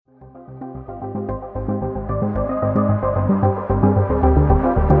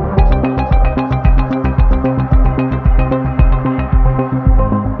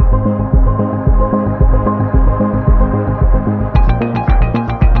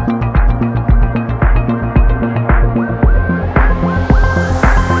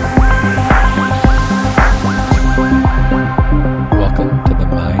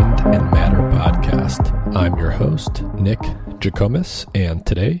Jikomis, and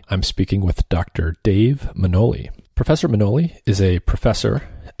today I'm speaking with Dr. Dave Manoli. Professor Manoli is a professor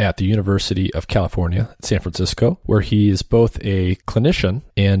at the University of California at San Francisco, where he is both a clinician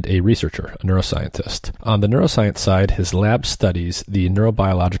and a researcher, a neuroscientist. On the neuroscience side, his lab studies the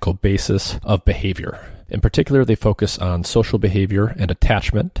neurobiological basis of behavior. In particular, they focus on social behavior and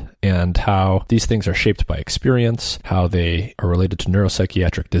attachment and how these things are shaped by experience, how they are related to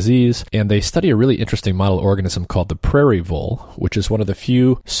neuropsychiatric disease, and they study a really interesting model organism called the prairie vole, which is one of the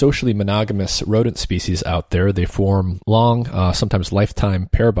few socially monogamous rodent species out there. They form long, sometimes lifetime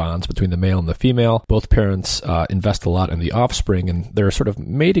pair bonds between the male and the female. Both parents invest a lot in the offspring, and their sort of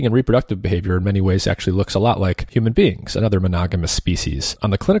mating and reproductive behavior in many ways actually looks a lot like human beings, another monogamous species.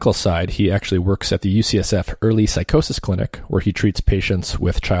 On the clinical side, he actually works at the UCSF Early Psychosis Clinic, where he treats patients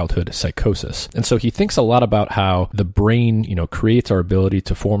with childhood psychosis. And so he thinks a lot about how the brain, creates our ability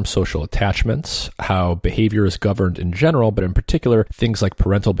to form social attachments, how behavior is governed in general, but in particular, things like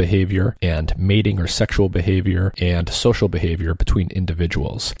parental behavior and mating or sexual behavior and social behavior between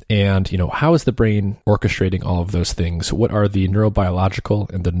individuals. And, how is the brain orchestrating all of those things? What are the neurobiological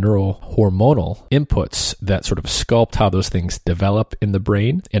and the neurohormonal inputs that sort of sculpt how those things develop in the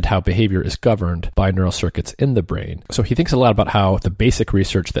brain and how behavior is governed by neural circuits in the brain? So he thinks a lot about how the basic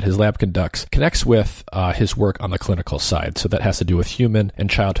research that his lab conducts connects with his work on the clinical side. So that has to do with human and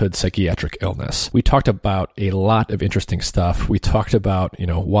childhood psychiatric illness. We talked about a lot of interesting stuff. We talked about,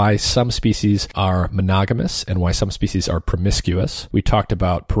 why some species are monogamous and why some species are promiscuous. We talked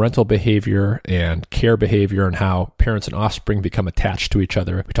about parental behavior and care behavior and how parents and offspring become attached to each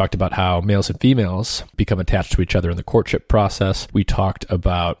other. We talked about how males and females become attached to each other in the courtship process. We talked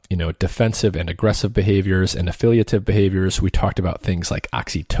about, defensive and aggressive behaviors and affiliative behaviors. We talked about things like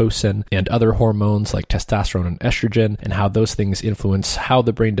oxytocin and other hormones like testosterone and estrogen and how those things influence how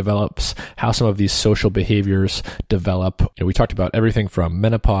the brain develops, how some of these social behaviors develop. We talked about everything from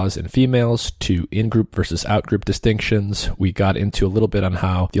menopause in females to in-group versus out-group distinctions. We got into a little bit on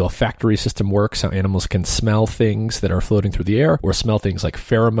how the olfactory system works, how animals can smell things that are floating through the air or smell things like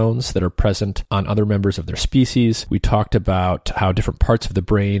pheromones that are present on other members of their species. We talked about how different parts of the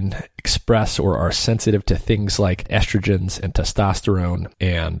brain express or are sensitive to things like estrogens and testosterone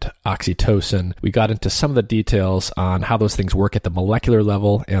and oxytocin. We got into some of the details on how those things work at the molecular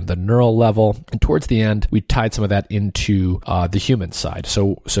level and the neural level. And towards the end, we tied some of that into the human side.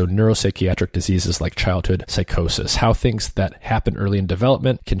 So neuropsychiatric diseases like childhood psychosis, how things that happen early in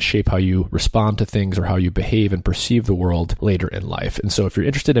development can shape how you respond to things or how you behave and perceive the world later in life. And so if you're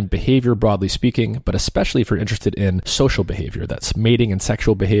interested in behavior, broadly speaking, but especially if you're interested in social behavior, that's mating and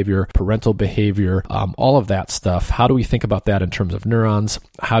sexual behavior, parental behavior, all of that stuff. How do we think about that in terms of neurons?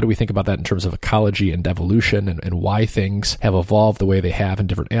 How do we think about that in terms of ecology and evolution and why things have evolved the way they have in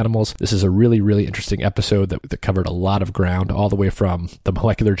different animals? This is a really, really interesting episode that covered a lot of ground, all the way from the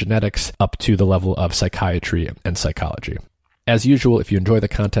molecular genetics up to the level of psychiatry and psychology. As usual, if you enjoy the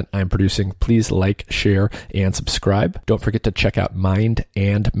content I'm producing, please like, share, and subscribe. Don't forget to check out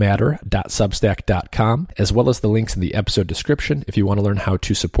mindandmatter.substack.com, as well as the links in the episode description if you want to learn how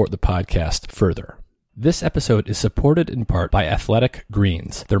to support the podcast further. This episode is supported in part by Athletic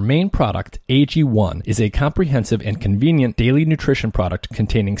Greens. Their main product, AG1, is a comprehensive and convenient daily nutrition product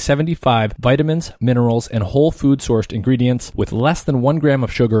containing 75 vitamins, minerals, and whole food-sourced ingredients with less than 1 gram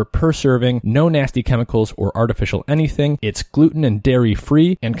of sugar per serving, no nasty chemicals or artificial anything. It's gluten and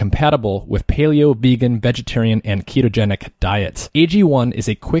dairy-free and compatible with paleo, vegan, vegetarian, and ketogenic diets. AG1 is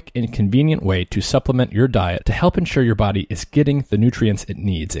a quick and convenient way to supplement your diet to help ensure your body is getting the nutrients it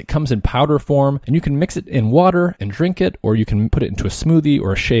needs. It comes in powder form, and you can mix it in water and drink it, or you can put it into a smoothie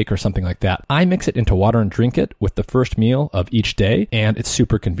or a shake or something like that. I mix it into water and drink it with the first meal of each day, and it's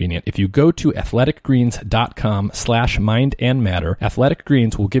super convenient. If you go to athleticgreens.com/mindandmatter, Athletic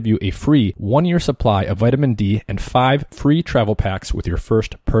Greens will give you a free 1-year supply of vitamin D and 5 free travel packs with your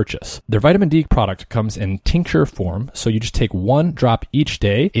first purchase. Their vitamin D product comes in tincture form, so you just take 1 drop each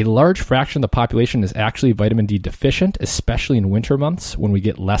day. A large fraction of the population is actually vitamin D deficient, especially in winter months when we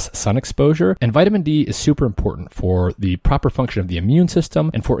get less sun exposure, and vitamin D is super important for the proper function of the immune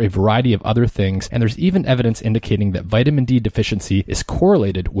system and for a variety of other things. And there's even evidence indicating that vitamin D deficiency is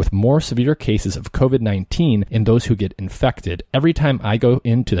correlated with more severe cases of COVID-19 in those who get infected. Every time I go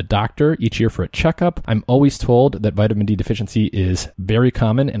into the doctor each year for a checkup, I'm always told that vitamin D deficiency is very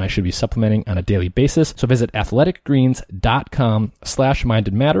common and I should be supplementing on a daily basis. So visit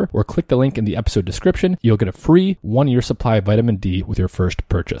athleticgreens.com/mindandmatter or click the link in the episode description. You'll get a free 1-year supply of vitamin D with your first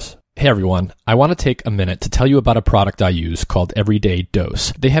purchase. Hey everyone, I want to take a minute to tell you about a product I use called Everyday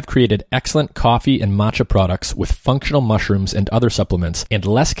Dose. They have created excellent coffee and matcha products with functional mushrooms and other supplements and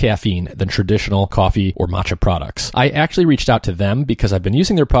less caffeine than traditional coffee or matcha products. I actually reached out to them because I've been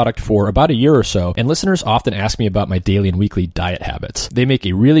using their product for about a year or so, and listeners often ask me about my daily and weekly diet habits. They make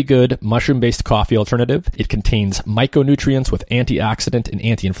a really good mushroom-based coffee alternative. It contains micronutrients with antioxidant and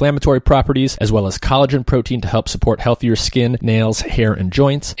anti-inflammatory properties, as well as collagen protein to help support healthier skin, nails, hair, and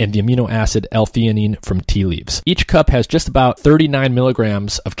joints, and the amino acid L-theanine from tea leaves. Each cup has just about 39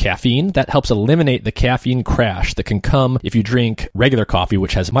 milligrams of caffeine. That helps eliminate the caffeine crash that can come if you drink regular coffee,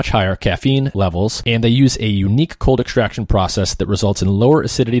 which has much higher caffeine levels. And they use a unique cold extraction process that results in lower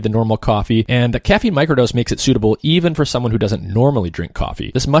acidity than normal coffee. And the caffeine microdose makes it suitable even for someone who doesn't normally drink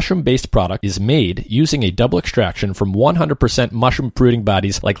coffee. This mushroom-based product is made using a double extraction from 100% mushroom fruiting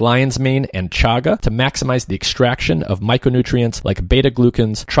bodies like lion's mane and chaga to maximize the extraction of micronutrients like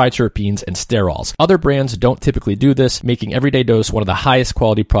beta-glucans, triterpenes, and sterols. Other brands don't typically do this, making Everyday Dose one of the highest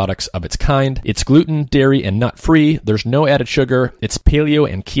quality products of its kind. It's gluten, dairy, and nut-free. There's no added sugar. It's paleo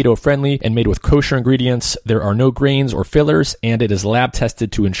and keto friendly and made with kosher ingredients. There are no grains or fillers, and it is lab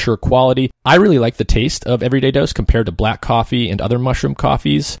tested to ensure quality. I really like the taste of Everyday Dose compared to black coffee and other mushroom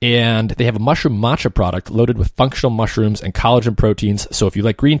coffees, and they have a mushroom matcha product loaded with functional mushrooms and collagen proteins. So if you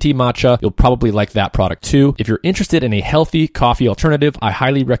like green tea matcha, you'll probably like that product too. If you're interested in a healthy coffee alternative, I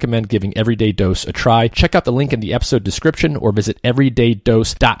highly recommend giving Everyday Dose a try. Check out the link in the episode description or visit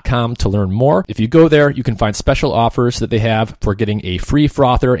everydaydose.com to learn more. If you go there, you can find special offers that they have for getting a free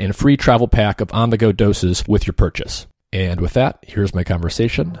frother and free travel pack of on-the-go doses with your purchase. And with that, here's my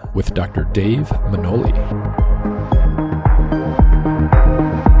conversation with Dr. Dave Manoli.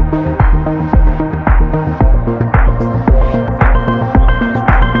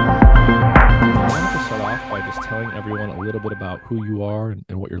 Telling everyone a little bit about who you are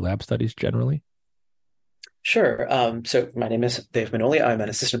and what your lab studies generally? Sure. So my name is Dave Manoli. I'm an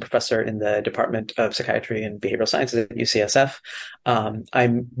assistant professor in the Department of Psychiatry and Behavioral Sciences at UCSF.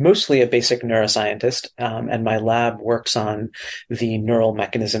 I'm mostly a basic neuroscientist, and my lab works on the neural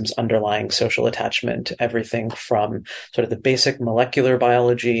mechanisms underlying social attachment, everything from sort of the basic molecular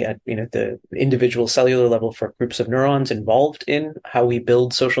biology at the individual cellular level for groups of neurons involved in how we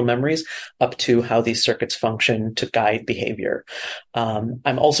build social memories, up to how these circuits function to guide behavior.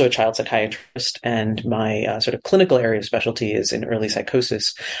 I'm also a child psychiatrist, and my sort of clinical area of specialty is in early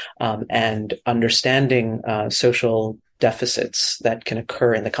psychosis, and understanding social deficits that can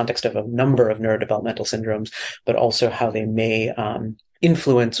occur in the context of a number of neurodevelopmental syndromes, but also how they may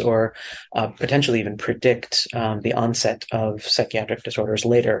influence or potentially even predict the onset of psychiatric disorders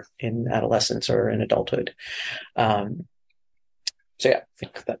later in adolescence or in adulthood. So yeah, I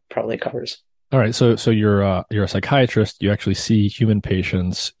think that probably covers. All right. So you're a psychiatrist. You actually see human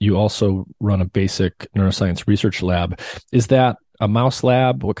patients. You also run a basic neuroscience research lab. Is that a mouse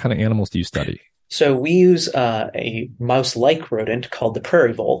lab? What kind of animals do you study? So we use a mouse-like rodent called the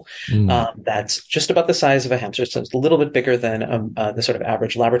prairie vole. That's just about the size of a hamster. So it's a little bit bigger than the sort of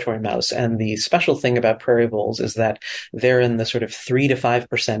average laboratory mouse. And the special thing about prairie voles is that they're in the sort of 3 to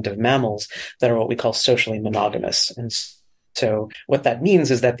 5% of mammals that are what we call socially monogamous. And so what that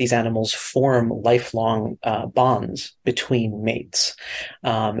means is that these animals form lifelong bonds between mates,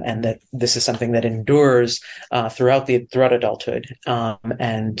 and that this is something that endures throughout adulthood.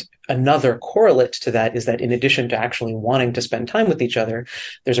 And another correlate to that is that in addition to actually wanting to spend time with each other,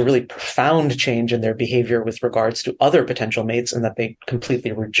 there's a really profound change in their behavior with regards to other potential mates, and that they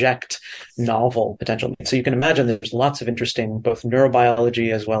completely reject novel potential mates. So you can imagine there's lots of interesting both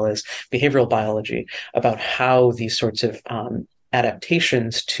neurobiology as well as behavioral biology about how these sorts of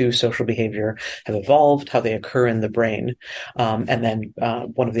adaptations to social behavior have evolved, how they occur in the brain. And then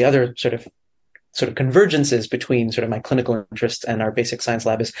one of the other sort of convergences between sort of my clinical interests and our basic science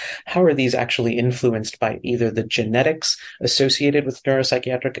lab is how are these actually influenced by either the genetics associated with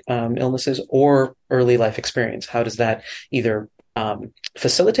neuropsychiatric illnesses or early life experience? How does that either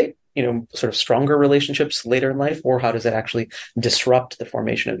facilitate sort of stronger relationships later in life, or how does it actually disrupt the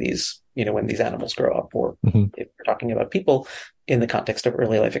formation of these, when these animals grow up, or if we're talking about people in the context of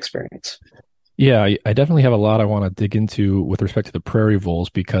early life experience? Yeah, I definitely have a lot I want to dig into with respect to the prairie voles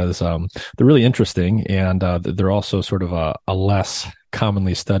because they're really interesting, and they're also sort of a less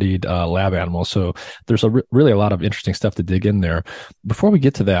commonly studied lab animal. So there's really a lot of interesting stuff to dig in there. Before we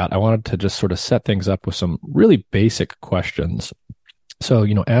get to that, I wanted to just sort of set things up with some really basic questions. So,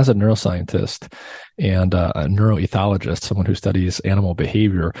 as a neuroscientist and a neuroethologist, someone who studies animal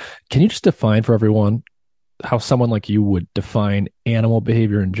behavior, can you just define for everyone how someone like you would define animal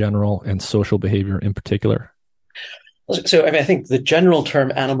behavior in general and social behavior in particular? So, I mean, I think the general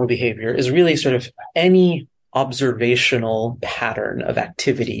term animal behavior is really sort of any observational pattern of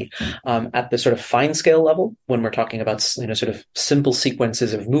activity at the sort of fine scale level when we're talking about sort of simple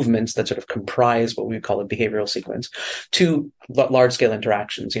sequences of movements that sort of comprise what we would call a behavioral sequence, to large scale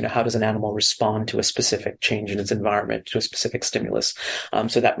interactions. How does an animal respond to a specific change in its environment, to a specific stimulus?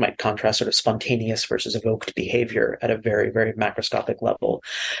 So that might contrast sort of spontaneous versus evoked behavior at a very, very macroscopic level.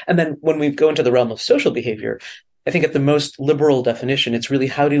 And then when we go into the realm of social behavior, I think at the most liberal definition, it's really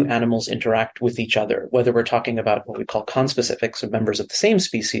how do animals interact with each other, whether we're talking about what we call conspecifics of members of the same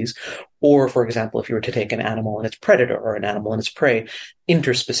species, or, for example, if you were to take an animal and its predator or an animal and its prey,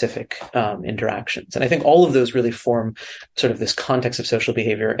 interspecific interactions. And I think all of those really form sort of this context of social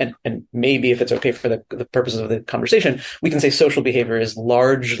behavior. And maybe if it's okay for the purposes of the conversation, we can say social behavior is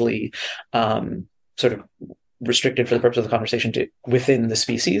largely sort of restricted for the purpose of the conversation to within the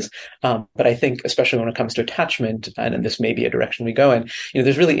species. But I think, especially when it comes to attachment, and this may be a direction we go in,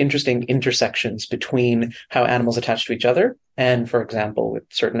 there's really interesting intersections between how animals attach to each other. And, for example, with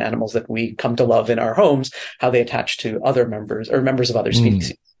certain animals that we come to love in our homes, how they attach to other members or members of other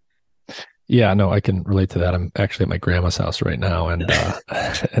species. Yeah, no, I can relate to that. I'm actually at my grandma's house right now, and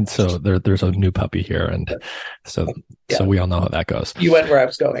and so there's a new puppy here, and so we all know how that goes. You went where I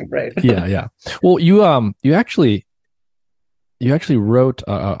was going, right? Yeah. Well, you actually wrote,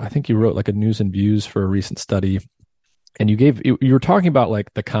 I think you wrote like a news and views for a recent study, and you were talking about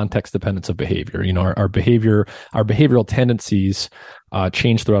like the context dependence of behavior. Our behavioral tendencies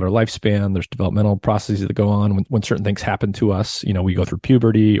change throughout our lifespan. There's developmental processes that go on when certain things happen to us. We go through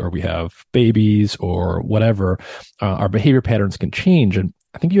puberty, or we have babies, or whatever. Our behavior patterns can change. And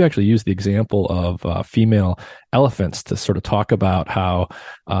I think you actually used the example of female elephants to sort of talk about how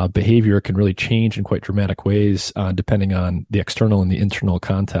behavior can really change in quite dramatic ways depending on the external and the internal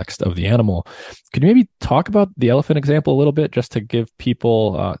context of the animal. Could you maybe talk about the elephant example a little bit, just to get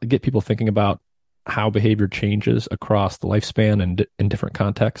people thinking about how behavior changes across the lifespan and in different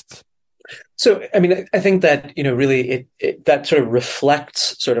contexts? So, I mean, I think that, really that sort of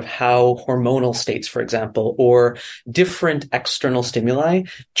reflects sort of how hormonal states, for example, or different external stimuli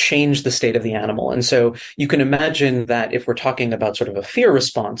change the state of the animal. And so you can imagine that if we're talking about sort of a fear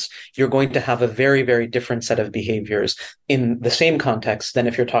response, you're going to have a very, very different set of behaviors in the same context than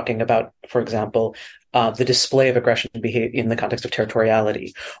if you're talking about, for example, the display of aggression in the context of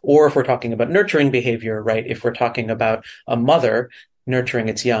territoriality. Or if we're talking about nurturing behavior, right? If we're talking about a mother nurturing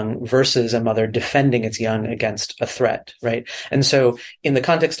its young versus a mother defending its young against a threat, right? And so in the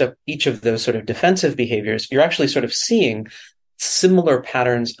context of each of those sort of defensive behaviors, you're actually sort of seeing similar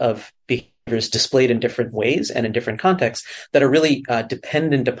patterns of behaviors displayed in different ways and in different contexts that are really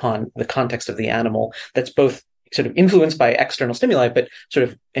dependent upon the context of the animal, that's both sort of influenced by external stimuli, but sort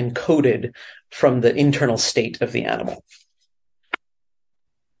of encoded from the internal state of the animal.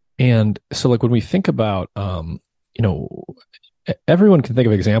 And so like when we think about, everyone can think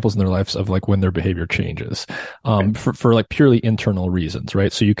of examples in their lives of like when their behavior changes for like purely internal reasons,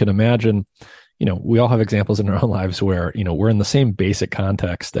 right? So you can imagine, we all have examples in our own lives where, we're in the same basic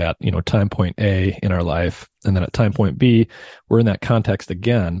context at, time point A in our life. And then at time point B, we're in that context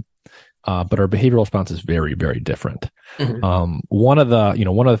again. But our behavioral response is very, very different. Mm-hmm. One of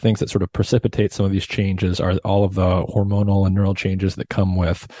the things that sort of precipitates some of these changes are all of the hormonal and neural changes that come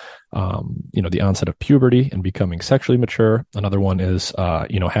with, the onset of puberty and becoming sexually mature. Another one is,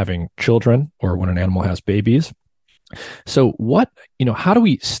 having children, or when an animal has babies. So how do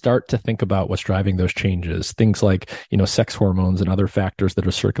we start to think about what's driving those changes? Things like, sex hormones and other factors that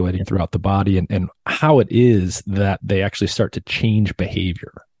are circulating throughout the body, and how it is that they actually start to change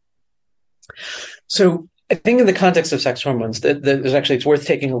behavior. So I think in the context of sex hormones, it's worth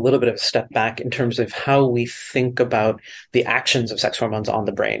taking a little bit of a step back in terms of how we think about the actions of sex hormones on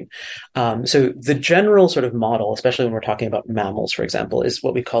the brain. So the general sort of model, especially when we're talking about mammals, for example, is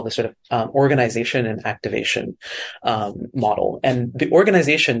what we call the sort of organization and activation model. And the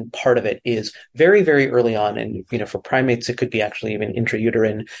organization part of it is very, very early on. And, for primates, it could be actually even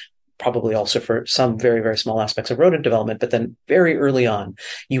intrauterine, probably also for some very, very small aspects of rodent development. But then very early on,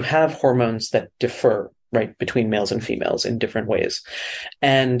 you have hormones that differ, right, between males and females in different ways.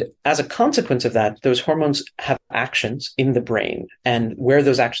 And as a consequence of that, those hormones have actions in the brain. And where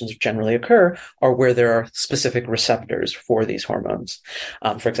those actions generally occur are where there are specific receptors for these hormones.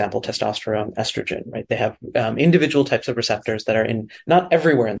 For example, testosterone, estrogen, right? They have individual types of receptors that are in not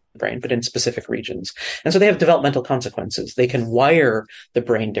everywhere in the brain, but in specific regions. And so they have developmental consequences. They can wire the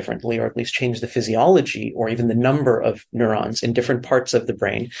brain differently, or at least change the physiology or even the number of neurons in different parts of the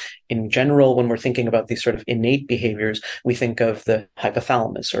brain. In general, when we're thinking about these sort of innate behaviors, we think of the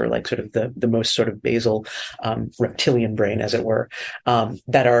hypothalamus, or like sort of the most sort of basal reptilian brain, as it were,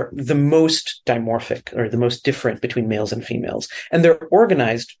 that are the most dimorphic or the most different between males and females. And they're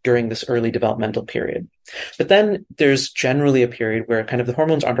organized during this early developmental period. But then there's generally a period where kind of the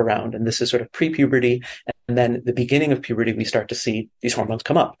hormones aren't around, and this is sort of pre-puberty. And then the beginning of puberty, we start to see these hormones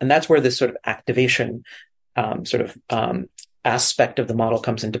come up. And that's where this sort of activation aspect of the model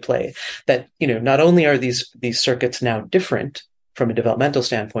comes into play. That, not only are these circuits now different from a developmental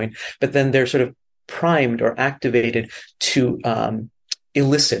standpoint, but then they're sort of primed or activated to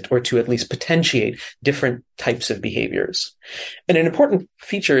elicit or to at least potentiate different types of behaviors. And an important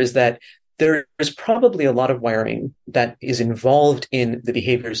feature is that there is probably a lot of wiring that is involved in the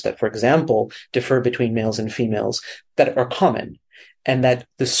behaviors that, for example, differ between males and females that are common, and that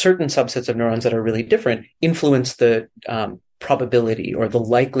the certain subsets of neurons that are really different influence the probability or the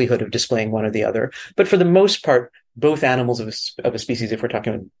likelihood of displaying one or the other. But for the most part, both animals of a species, if we're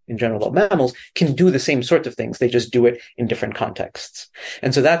talking in general about mammals, can do the same sorts of things. They just do it in different contexts.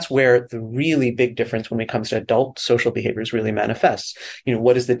 And so that's where the really big difference when it comes to adult social behaviors really manifests.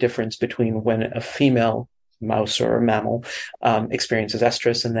 What is the difference between when a female mouse or a mammal experiences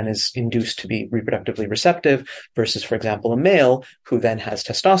estrus and then is induced to be reproductively receptive versus, for example, a male who then has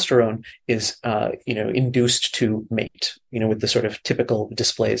testosterone is, induced to mate, with the sort of typical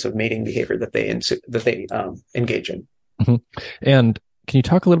displays of mating behavior that they engage in. Mm-hmm. And can you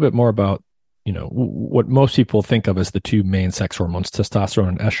talk a little bit more about, what most people think of as the two main sex hormones, testosterone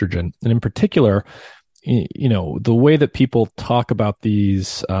and estrogen, and in particular, the way that people talk about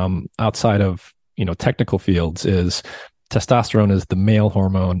these outside of technical fields is testosterone is the male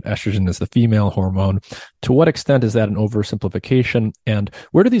hormone, estrogen is the female hormone. To what extent is that an oversimplification? And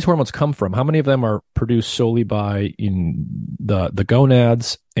where do these hormones come from? How many of them are produced solely by the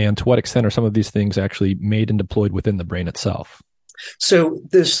gonads? And to what extent are some of these things actually made and deployed within the brain itself? So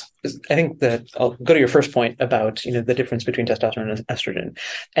I think that I'll go to your first point about, the difference between testosterone and estrogen.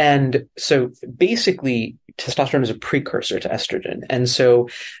 And so basically testosterone is a precursor to estrogen. And so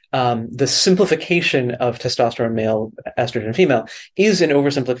the simplification of testosterone male, estrogen female is an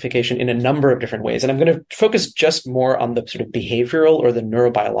oversimplification in a number of different ways. And I'm going to focus just more on the sort of behavioral or the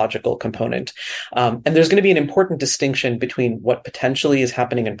neurobiological component. And there's going to be an important distinction between what potentially is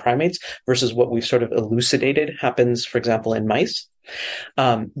happening in primates versus what we've sort of elucidated happens, for example, in mice.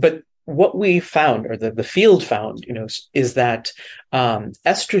 But what we found, or the field found, is that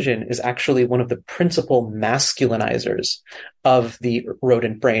estrogen is actually one of the principal masculinizers of the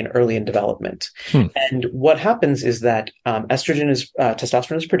rodent brain early in development. And what happens is that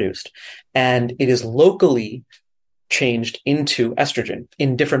testosterone is produced, and it is locally changed into estrogen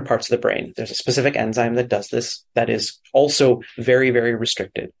in different parts of the brain. There's a specific enzyme that does this that is also very, very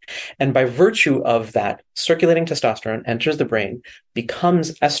restricted. And by virtue of that, circulating testosterone enters the brain,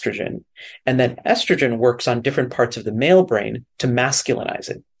 becomes estrogen, and then estrogen works on different parts of the male brain to masculinize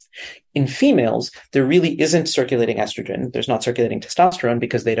it. In females, there really isn't circulating estrogen. There's not circulating testosterone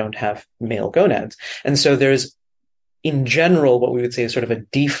because they don't have male gonads. And so there's, in general, what we would say is sort of a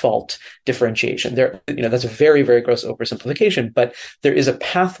default differentiation. That's a very, very gross oversimplification, but there is a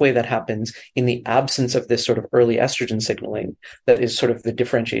pathway that happens in the absence of this sort of early estrogen signaling that is sort of the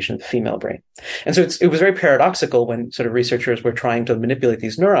differentiation of the female brain. And so it was very paradoxical when sort of researchers were trying to manipulate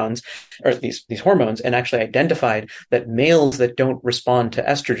these neurons or these hormones and actually identified that males that don't respond to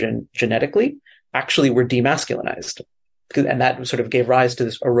estrogen genetically actually were demasculinized. And that sort of gave rise to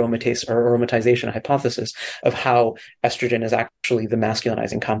this aromatization hypothesis of how estrogen is actually the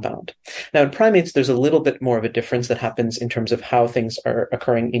masculinizing compound. Now, in primates, there's a little bit more of a difference that happens in terms of how things are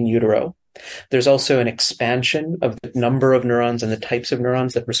occurring in utero. There's also an expansion of the number of neurons and the types of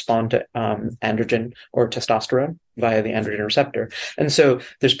neurons that respond to androgen or testosterone via the androgen receptor. And so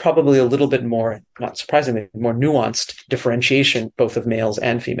there's probably a little bit more, not surprisingly, more nuanced differentiation, both of males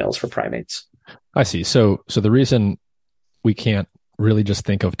and females for primates. I see. So the reason we can't really just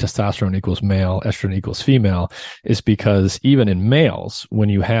think of testosterone equals male, estrogen equals female, is because even in males, when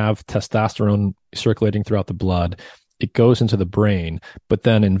you have testosterone circulating throughout the blood, it goes into the brain. But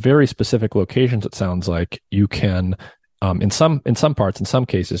then in very specific locations, it sounds like you can, in some parts, in some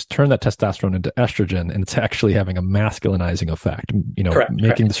cases, turn that testosterone into estrogen, and it's actually having a masculinizing effect,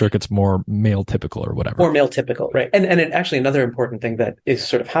 making the circuits more male typical or whatever. More male typical, right. And actually another important thing that is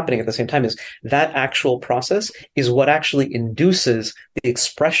sort of happening at the same time is that actual process is what actually induces the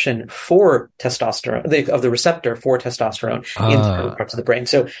expression for testosterone, of the receptor for testosterone in certain parts of the brain.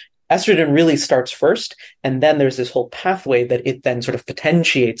 So estrogen really starts first, and then there's this whole pathway that it then sort of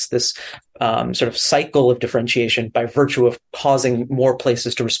potentiates this sort of cycle of differentiation by virtue of causing more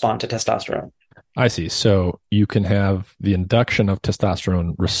places to respond to testosterone. I see. So you can have the induction of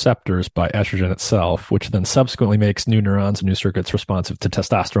testosterone receptors by estrogen itself, which then subsequently makes new neurons and new circuits responsive to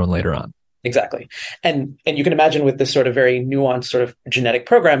testosterone later on. Exactly. And you can imagine with this sort of very nuanced sort of genetic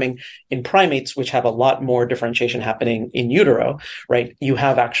programming in primates, which have a lot more differentiation happening in utero, right? You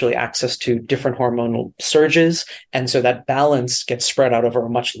have actually access to different hormonal surges. And so that balance gets spread out over a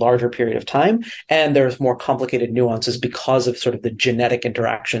much larger period of time. And there's more complicated nuances because of sort of the genetic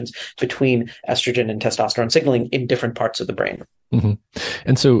interactions between estrogen and testosterone signaling in different parts of the brain. Mm-hmm.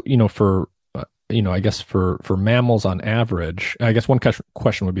 And so, I guess for mammals on average, I guess one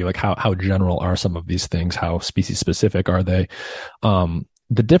question would be like, how general are some of these things? How species specific are they?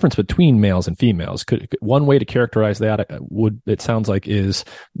 The difference between males and females, one way to characterize that it sounds like is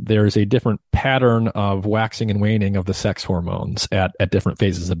there's a different pattern of waxing and waning of the sex hormones at different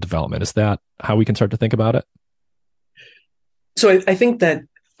phases of development. Is that how we can start to think about it? So I think that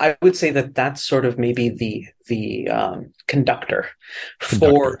I would say that that's sort of maybe the conductor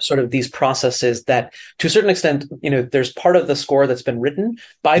for sort of these processes that, to a certain extent, there's part of the score that's been written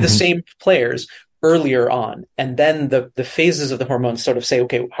by the same players earlier on, and then the phases of the hormones sort of say,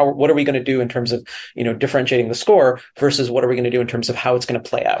 okay, what are we going to do in terms of differentiating the score versus what are we going to do in terms of how it's going to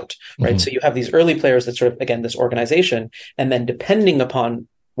play out, right? So you have these early players that sort of, again, this organization, and then depending upon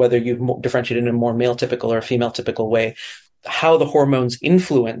whether you've differentiated in a more male typical or a female typical way, how the hormones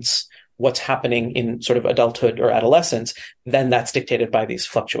influence what's happening in sort of adulthood or adolescence, then that's dictated by these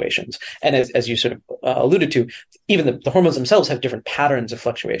fluctuations. And as you sort of alluded to, even the hormones themselves have different patterns of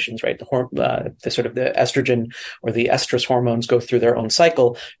fluctuations, right? The sort of the estrogen or the estrus hormones go through their own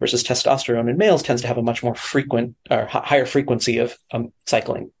cycle, versus testosterone in males tends to have a much more frequent or higher frequency of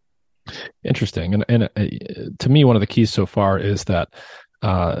cycling. Interesting. And to me, one of the keys so far is that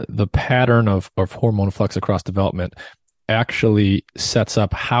the pattern of hormone flux across development actually sets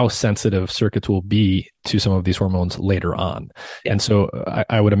up how sensitive circuits will be to some of these hormones later on. Yeah. And so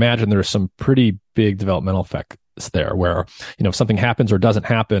I would imagine there's some pretty big developmental effects there where, if something happens or doesn't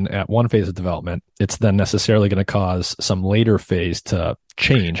happen at one phase of development, it's then necessarily going to cause some later phase to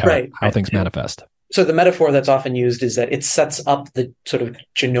change how things manifest. So the metaphor that's often used is that it sets up the sort of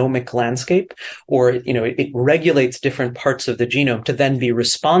genomic landscape, or, it regulates different parts of the genome to then be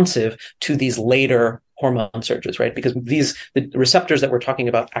responsive to these later hormone surges, right? Because the receptors that we're talking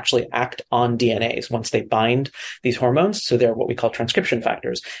about actually act on DNAs once they bind these hormones. So they're what we call transcription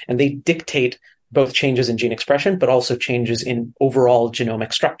factors, and they dictate both changes in gene expression, but also changes in overall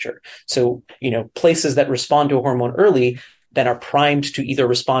genomic structure. So, places that respond to a hormone early then are primed to either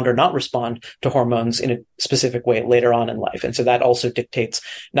respond or not respond to hormones in a specific way later on in life. And so that also dictates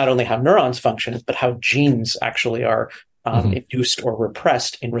not only how neurons function, but how genes actually are induced or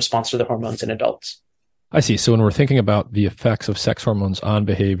repressed in response to the hormones in adults. I see. So when we're thinking about the effects of sex hormones on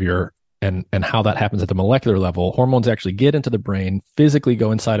behavior and how that happens at the molecular level, hormones actually get into the brain, physically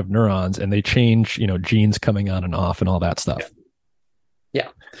go inside of neurons, and they change, genes coming on and off and all that stuff. Yeah.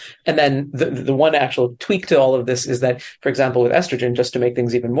 And then the one actual tweak to all of this is that, for example, with estrogen, just to make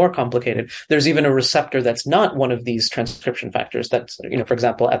things even more complicated, there's even a receptor that's not one of these transcription factors that's, for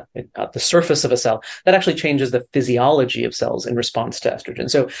example, at the surface of a cell that actually changes the physiology of cells in response to estrogen.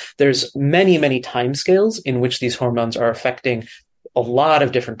 So there's many, many timescales in which these hormones are affecting a lot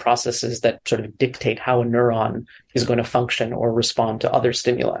of different processes that sort of dictate how a neuron is going to function or respond to other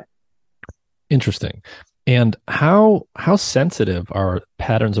stimuli. Interesting. And how sensitive are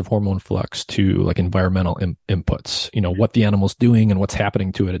patterns of hormone flux to like environmental inputs? What the animal's doing and what's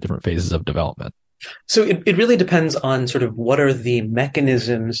happening to it at different phases of development. So it really depends on sort of what are the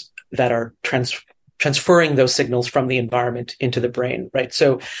mechanisms that are transferring those signals from the environment into the brain, right?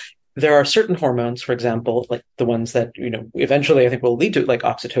 So there are certain hormones, for example, like the ones that, eventually I think will lead to like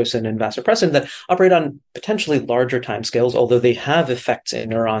oxytocin and vasopressin, that operate on potentially larger timescales, although they have effects in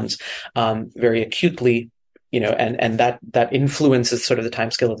neurons very acutely, and that influences sort of the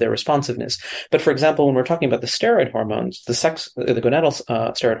timescale of their responsiveness. But for example, when we're talking about the steroid hormones, the gonadal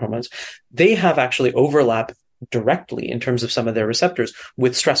steroid hormones, they have actually overlap directly in terms of some of their receptors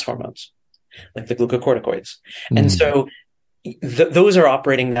with stress hormones, like the glucocorticoids. And so those are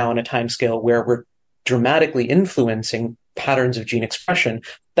operating now on a timescale where we're dramatically influencing patterns of gene expression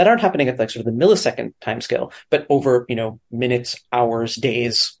that aren't happening at like sort of the millisecond timescale, but over, minutes, hours,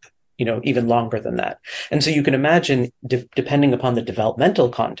 days, even longer than that. And so you can imagine, depending upon the developmental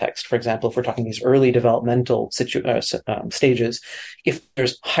context, for example, if we're talking these early developmental stages, if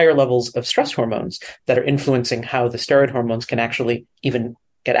there's higher levels of stress hormones that are influencing how the steroid hormones can actually even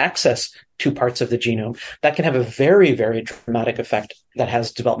get access to parts of the genome, that can have a very, very dramatic effect that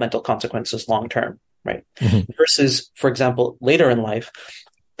has developmental consequences long term, right? Versus, for example, later in life,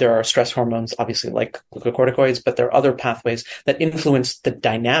 there are stress hormones, obviously like glucocorticoids, but there are other pathways that influence the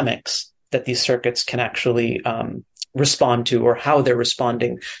dynamics that these circuits can actually respond to, or how they're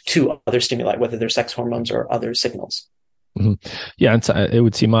responding to other stimuli, whether they're sex hormones or other signals. Mm-hmm. Yeah, and so it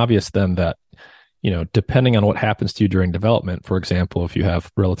would seem obvious then that, depending on what happens to you during development, for example, if you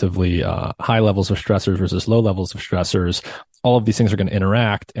have relatively high levels of stressors versus low levels of stressors, all of these things are going to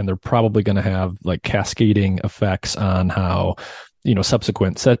interact, and they're probably going to have like cascading effects on how,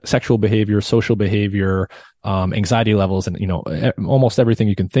 subsequent sexual behavior, social behavior, anxiety levels, and, almost everything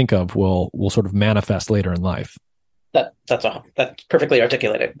you can think of will sort of manifest later in life. That's perfectly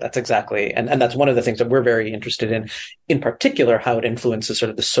articulated. That's exactly, and that's one of the things that we're very interested in particular, how it influences sort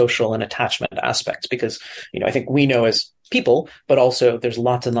of the social and attachment aspects, because, I think we know as people, but also there's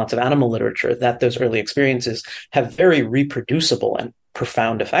lots and lots of animal literature that those early experiences have very reproducible and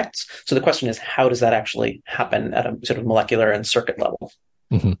profound effects. So the question is, how does that actually happen at a sort of molecular and circuit level?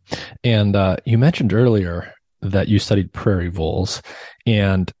 Mm-hmm. And you mentioned earlier that you studied prairie voles,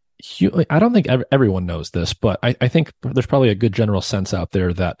 and I don't think everyone knows this, but I think there's probably a good general sense out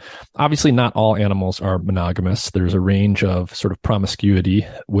there that obviously not all animals are monogamous. There's a range of sort of promiscuity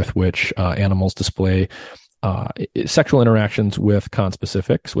with which animals display sexual interactions with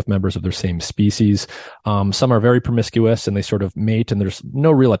conspecifics, with members of their same species. Some are very promiscuous and they sort of mate, and there's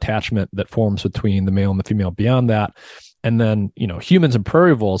no real attachment that forms between the male and the female beyond that. And then, humans and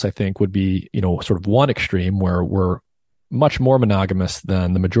prairie voles, I think, would be, sort of one extreme where we're much more monogamous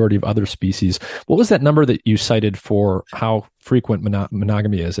than the majority of other species. What was that number that you cited for how frequent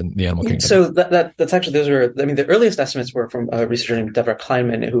monogamy is in the animal kingdom? So that's actually, the earliest estimates were from a researcher named Devanand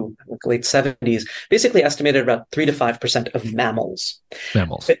Kleinman, who in the late 70s basically estimated about 3 to 5% of mammals.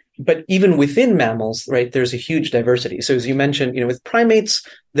 But even within mammals, right, there's a huge diversity. So as you mentioned, with primates,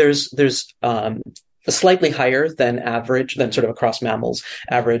 there's a slightly higher than sort of across mammals,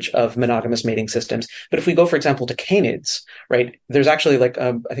 average of monogamous mating systems. But if we go, for example, to canids, right, there's actually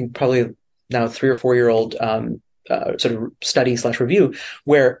I think probably now 3 or 4 year old sort of study/review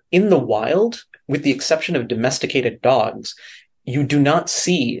where in the wild, with the exception of domesticated dogs, you do not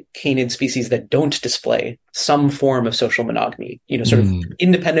see canid species that don't display some form of social monogamy, sort of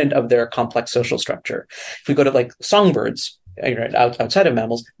independent of their complex social structure. If we go to songbirds, outside of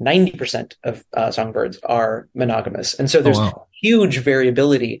mammals, 90% of songbirds are monogamous. And so there's huge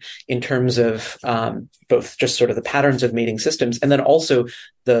variability in terms of both just sort of the patterns of mating systems, and then also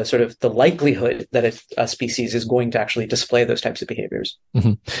the sort of the likelihood that a species is going to actually display those types of behaviors.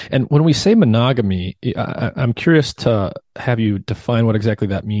 Mm-hmm. And when we say monogamy, I'm curious to have you define what exactly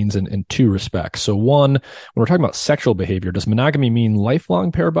that means in two respects. So one, when we're talking about sexual behavior, does monogamy mean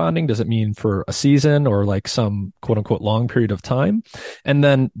lifelong pair bonding? Does it mean for a season or like some quote unquote long period of time? And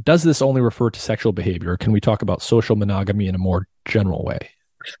then does this only refer to sexual behavior? Can we talk about social monogamy in a more general way?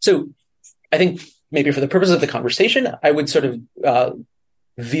 So I think maybe for the purpose of the conversation, I would sort of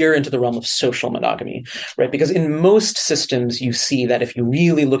veer into the realm of social monogamy, right? Because in most systems, you see that if you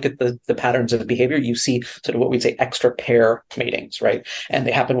really look at the patterns of behavior, you see sort of what we'd say extra pair matings, right? And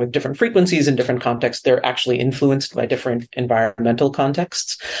they happen with different frequencies in different contexts. They're actually influenced by different environmental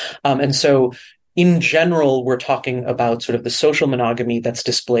contexts. And so in general, we're talking about sort of the social monogamy that's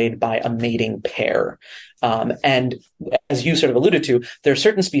displayed by a mating pair. And as you sort of alluded to, there are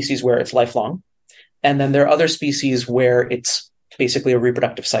certain species where it's lifelong, and then there are other species where it's basically a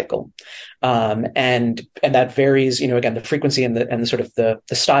reproductive cycle. And that varies, again, the frequency and the sort of the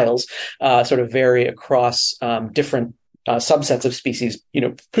styles sort of vary across different subsets of species,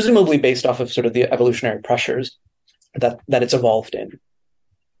 presumably based off of sort of the evolutionary pressures that it's evolved in.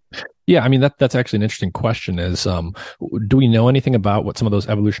 Yeah, I mean, that's actually an interesting question is, do we know anything about what some of those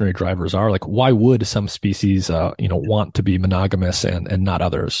evolutionary drivers are? Like, why would some species, want to be monogamous and not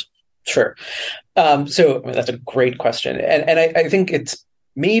others? Sure. So that's a great question. And I think it's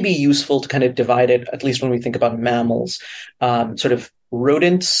maybe useful to kind of divide it, at least when we think about mammals, sort of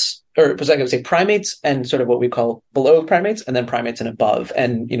rodents, or I would say primates and sort of what we call below primates, and then primates and above.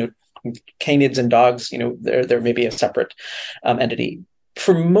 And, canids and dogs, they're maybe a separate entity.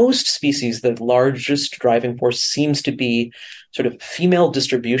 For most species, the largest driving force seems to be sort of female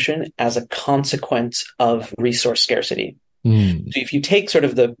distribution as a consequence of resource scarcity. So if you take sort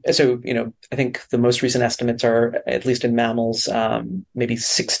of I think the most recent estimates are, at least in mammals, maybe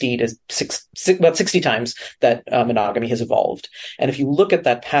 60 times that monogamy has evolved. And if you look at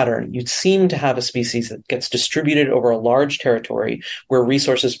that pattern, you'd seem to have a species that gets distributed over a large territory where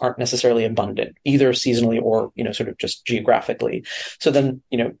resources aren't necessarily abundant, either seasonally or, sort of just geographically. So then,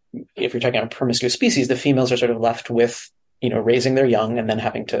 if you're talking about a promiscuous species, the females are sort of left with, raising their young and then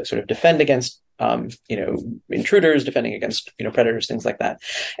having to sort of defend against intruders, defending against, predators, things like that.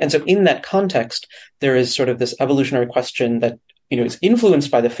 And so in that context, there is sort of this evolutionary question that, is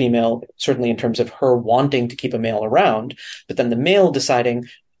influenced by the female, certainly in terms of her wanting to keep a male around, but then the male deciding,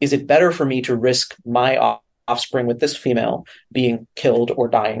 is it better for me to risk my offspring with this female being killed or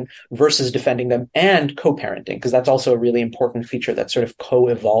dying versus defending them and co-parenting? Because that's also a really important feature that sort of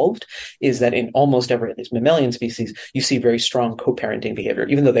co-evolved, is that in almost every, at least mammalian species, you see very strong co-parenting behavior,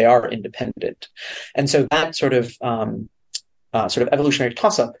 even though they are independent. And so that sort of evolutionary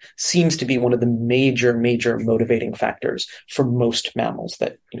toss-up seems to be one of the major motivating factors for most mammals,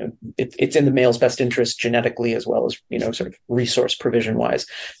 that, it's in the male's best interest genetically as well as, sort of resource provision wise,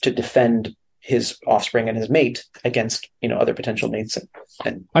 to defend his offspring and his mate against, other potential mates.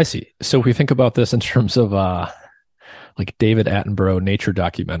 And I see. So if we think about this in terms of like David Attenborough nature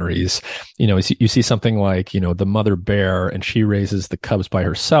documentaries, you see something like, the mother bear, and she raises the cubs by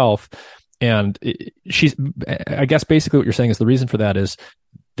herself. And I guess basically what you're saying is the reason for that is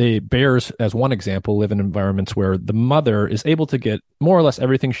the bears, as one example, live in environments where the mother is able to get more or less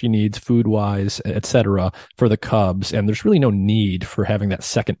everything she needs food-wise, et cetera, for the cubs. And there's really no need for having that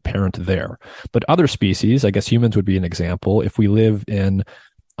second parent there. But other species, I guess humans would be an example. If we live in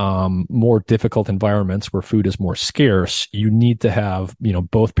more difficult environments where food is more scarce, you need to have,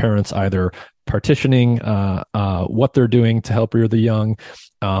 both parents either partitioning what they're doing to help rear the young,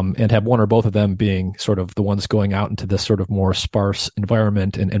 and have one or both of them being sort of the ones going out into this sort of more sparse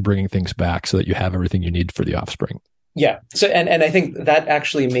environment and bringing things back so that you have everything you need for the offspring. Yeah. So, and I think that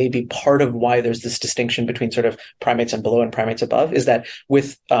actually may be part of why there's this distinction between sort of primates and below and primates above, is that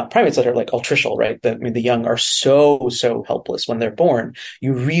with primates that are like altricial, right? The young are so helpless when they're born.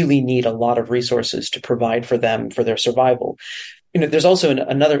 You really need a lot of resources to provide for them for their survival. There's also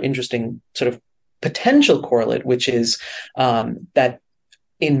another interesting sort of potential correlate, which is that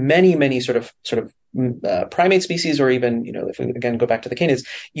in many sort of primate species, or even, if we again go back to the canids,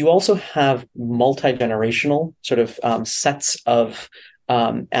 you also have multi-generational sort of sets of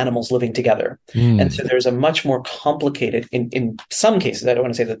animals living together. And so there's a much more complicated, in some cases, I don't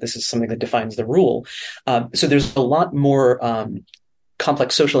want to say that this is something that defines the rule. So there's a lot more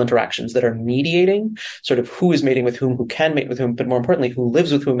complex social interactions that are mediating sort of who is mating with whom, who can mate with whom, but more importantly, who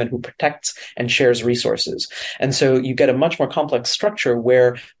lives with whom and who protects and shares resources. And so you get a much more complex structure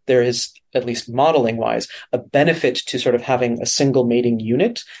where there is, at least modeling wise, a benefit to sort of having a single mating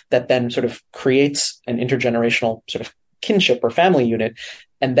unit that then sort of creates an intergenerational sort of kinship or family unit.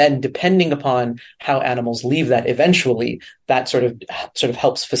 And then depending upon how animals leave that eventually, that sort of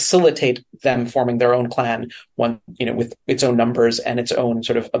helps facilitate them forming their own clan, one, with its own numbers and its own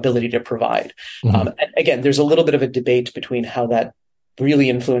sort of ability to provide. And again, there's a little bit of a debate between how that really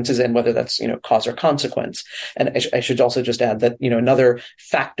influences and whether that's, cause or consequence. And I should also just add that, another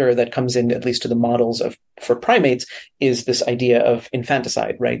factor that comes in, at least to the models for primates, is this idea of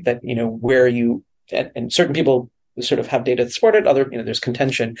infanticide, right? That, where and certain people sort of have data that support it. Other, there's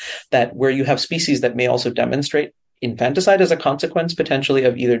contention that where you have species that may also demonstrate infanticide as a consequence potentially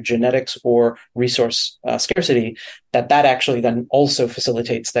of either genetics or resource scarcity, that actually then also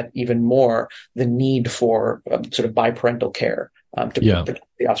facilitates that even more the need for sort of biparental care to protect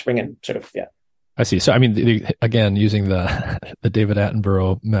the offspring and sort of, I see. So, I mean, again, using the David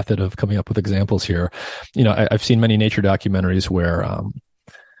Attenborough method of coming up with examples here, I've seen many nature documentaries where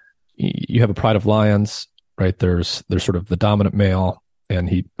you have a pride of lions. Right, there's sort of the dominant male, and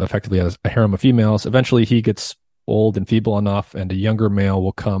he effectively has a harem of females. Eventually, he gets old and feeble enough, and a younger male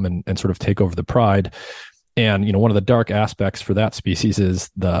will come and sort of take over the pride. And one of the dark aspects for that species is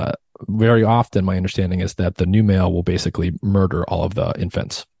very often my understanding is that the new male will basically murder all of the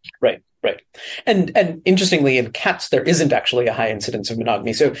infants. Right. And interestingly, in cats, there isn't actually a high incidence of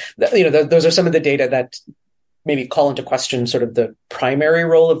monogamy. So those are some of the data that maybe call into question sort of the primary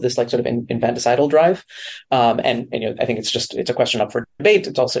role of this like sort of infanticidal drive. And I think it's a question up for debate.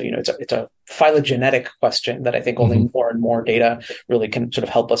 It's also, it's a phylogenetic question that I think only more and more data really can sort of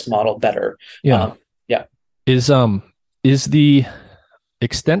help us model better. Yeah. Is the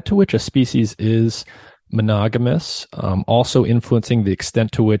extent to which a species is monogamous also influencing the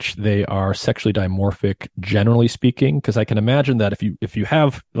extent to which they are sexually dimorphic, generally speaking? Because I can imagine that if you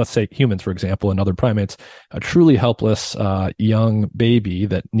have, let's say humans, for example, and other primates, a truly helpless young baby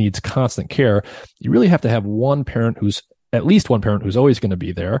that needs constant care, you really have to have at least one parent who's always going to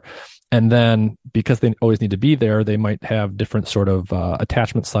be there. And then because they always need to be there, they might have different sort of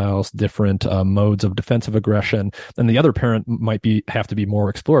attachment styles, different modes of defensive aggression. And the other parent might have to be more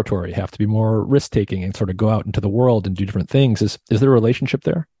exploratory, have to be more risk taking and sort of go out into the world and do different things. Is there a relationship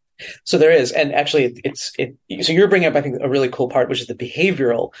there? So there is, and actually, so you're bringing up, I think, a really cool part, which is the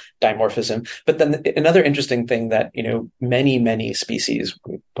behavioral dimorphism. But then another interesting thing that many species,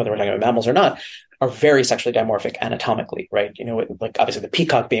 whether we're talking about mammals or not, are very sexually dimorphic anatomically, right? Like obviously the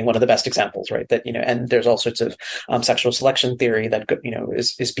peacock being one of the best examples, right? That and there's all sorts of sexual selection theory that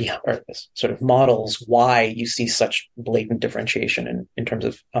is behind, or sort of models why you see such blatant differentiation in terms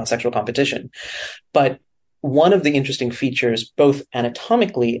of sexual competition, but one of the interesting features, both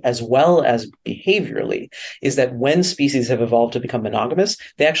anatomically as well as behaviorally, is that when species have evolved to become monogamous,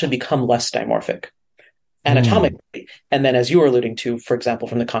 they actually become less dimorphic anatomically. And then, as you were alluding to, for example,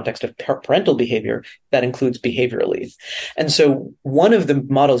 from the context of parental behavior, that includes behaviorally. And so one of the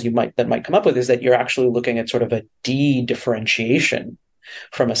models that might come up with is that you're actually looking at sort of a de-differentiation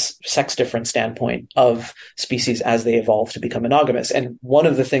from a sex different standpoint of species as they evolve to become monogamous. And one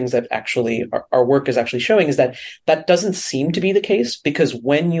of the things that actually our work is actually showing is that doesn't seem to be the case, because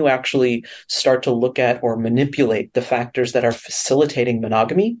when you actually start to look at or manipulate the factors that are facilitating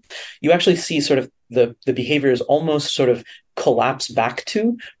monogamy, you actually see sort of the behaviors almost sort of collapse back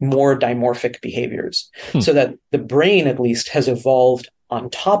to more dimorphic behaviors. So that the brain at least has evolved on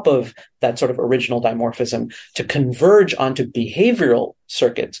top of that sort of original dimorphism to converge onto behavioral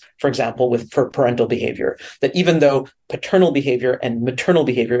circuits, for example, for parental behavior, that even though paternal behavior and maternal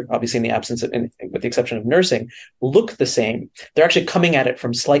behavior, obviously in the absence of, with the exception of nursing, look the same, they're actually coming at it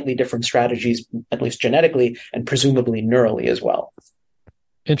from slightly different strategies, at least genetically and presumably neurally as well.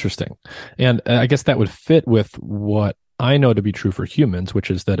 Interesting. And I guess that would fit with what I know to be true for humans,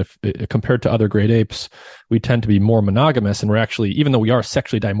 which is that if compared to other great apes, we tend to be more monogamous, and we're actually, even though we are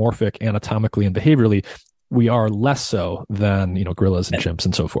sexually dimorphic anatomically and behaviorally, we are less so than gorillas and chimps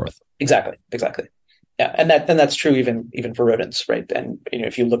and so forth. Exactly. Yeah, and that's true even for rodents, right? And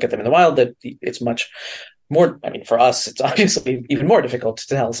if you look at them in the wild, that it's much more. I mean, for us, it's obviously even more difficult to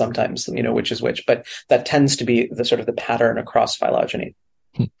tell sometimes, which is which. But that tends to be the sort of the pattern across phylogeny.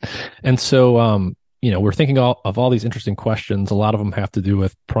 And so, we're thinking of all these interesting questions. A lot of them have to do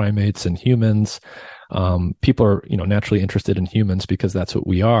with primates and humans. People are, naturally interested in humans because that's what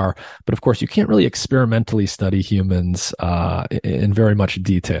we are. But of course, you can't really experimentally study humans in very much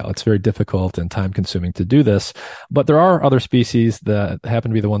detail. It's very difficult and time consuming to do this. But there are other species that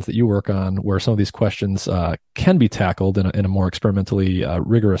happen to be the ones that you work on where some of these questions can be tackled in a more experimentally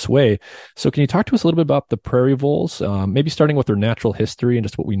rigorous way. So can you talk to us a little bit about the prairie voles, maybe starting with their natural history and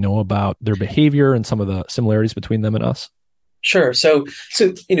just what we know about their behavior and some of the similarities between them and us? Sure. So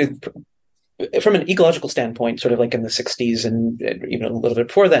from an ecological standpoint, sort of like in the 60s and even a little bit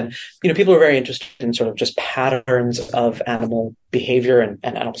before then, people were very interested in sort of just patterns of animal behavior and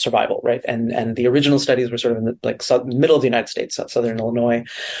animal survival, right? And the original studies were sort of in the middle of the United States, southern Illinois,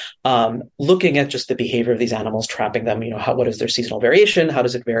 looking at just the behavior of these animals, trapping them. What is their seasonal variation? How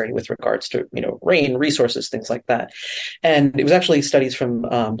does it vary with regards to rain, resources, things like that? And it was actually studies from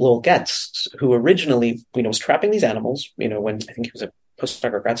Lowell Getz, who originally was trapping these animals. When I think he was a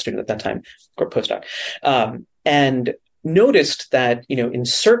postdoc or grad student at that time, or postdoc, and noticed that, in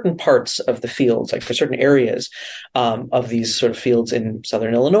certain parts of the fields, like for certain areas of these sort of fields in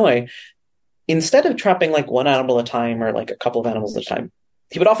southern Illinois, instead of trapping like one animal at a time or like a couple of animals at a time,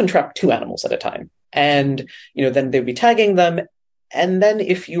 he would often trap two animals at a time. And, then they'd be tagging them. And then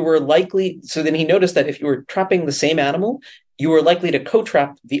if you were then he noticed that if you were trapping the same animal, you were likely to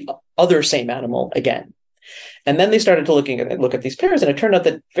co-trap the other same animal again. And then they started to look at these pairs, and it turned out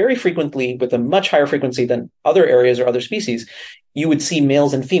that very frequently, with a much higher frequency than other areas or other species, you would see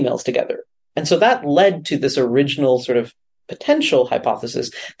males and females together. And so that led to this original sort of potential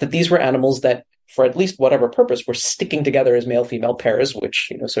hypothesis that these were animals that, for at least whatever purpose, were sticking together as male-female pairs, which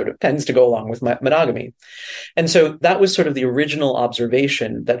sort of tends to go along with monogamy. And so that was sort of the original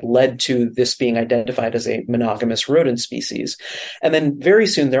observation that led to this being identified as a monogamous rodent species. And then very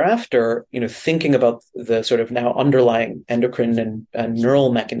soon thereafter, thinking about the sort of now underlying endocrine and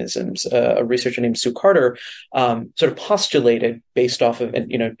neural mechanisms, a researcher named Sue Carter sort of postulated based off of, and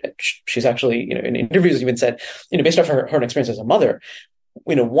she's actually in interviews even said, based off her experience as a mother,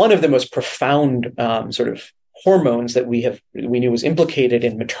 one of the most profound sort of hormones that we knew was implicated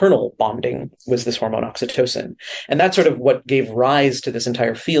in maternal bonding was this hormone oxytocin. And that's sort of what gave rise to this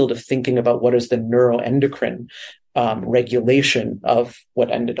entire field of thinking about what is the neuroendocrine regulation of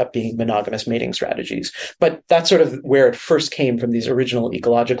what ended up being monogamous mating strategies. But that's sort of where it first came from, these original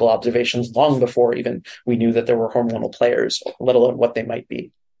ecological observations, long before even we knew that there were hormonal players, let alone what they might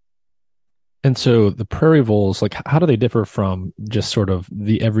be. And so the prairie voles, like, how do they differ from just sort of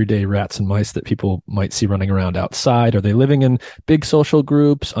the everyday rats and mice that people might see running around outside? Are they living in big social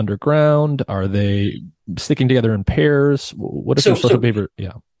groups underground? Are they sticking together in pairs? What is their social behavior?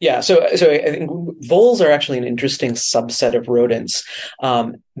 Yeah. Yeah, so I think voles are actually an interesting subset of rodents.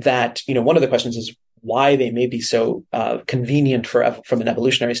 That, one of the questions is why they may be so convenient from an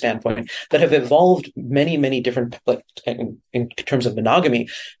evolutionary standpoint, that have evolved many, many different, like in terms of monogamy,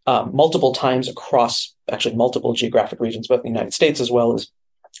 multiple times across actually multiple geographic regions, both in the United States as well as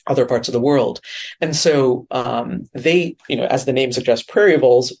other parts of the world. And so they, as the name suggests, prairie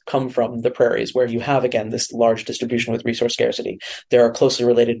voles come from the prairies, where you have, again, this large distribution with resource scarcity. There are closely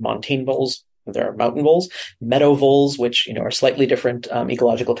related montane voles. There are mountain voles, meadow voles, which, are slightly different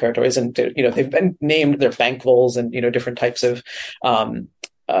ecological territories. And, they've been named, they're bank voles and, different types of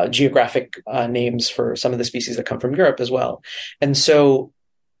geographic names for some of the species that come from Europe as well. And so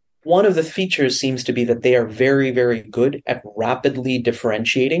one of the features seems to be that they are very, very good at rapidly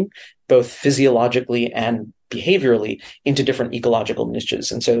differentiating, both physiologically and behaviorally, into different ecological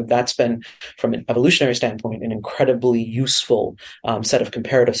niches. And so that's been, from an evolutionary standpoint, an incredibly useful set of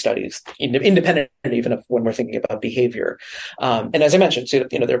comparative studies, independent even of when we're thinking about behavior. And as I mentioned, so,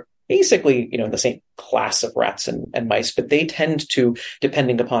 they're basically, in the same class of rats and mice, but they tend to,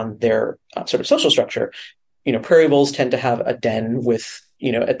 depending upon their sort of social structure, prairie voles tend to have a den with,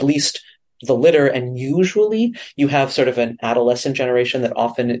 at least the litter, and usually you have sort of an adolescent generation that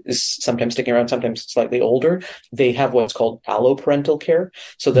often is sometimes sticking around, sometimes slightly older. They have what's called alloparental care.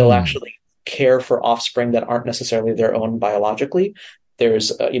 So they'll actually care for offspring that aren't necessarily their own biologically.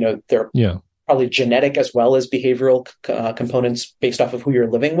 There's, there are probably genetic as well as behavioral components based off of who you're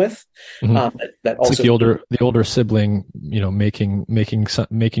living with. That also, it's like the older sibling, making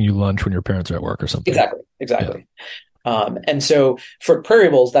you lunch when your parents are at work or something. Exactly. And so for prairie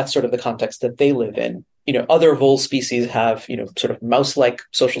voles, that's sort of the context that they live in. Other vole species have, sort of mouse-like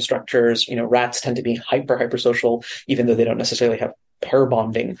social structures. Rats tend to be hyper social, even though they don't necessarily have pair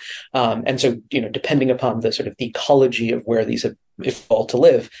bonding. And so, depending upon the sort of ecology of where these have evolved to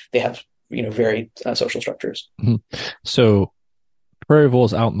live, they have, very social structures. So prairie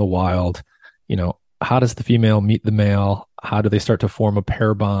voles out in the wild, how does the female meet the male? How do they start to form a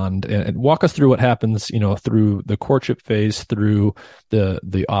pair bond? And walk us through what happens, through the courtship phase, through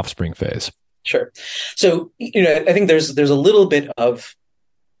the offspring phase. Sure. So, I think there's a little bit of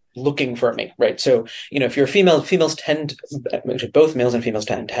looking for a mate, right? So, if you're a female, both males and females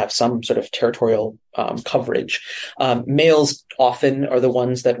tend to have some sort of territorial coverage. Males often are the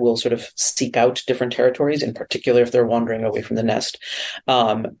ones that will sort of seek out different territories, in particular if they're wandering away from the nest.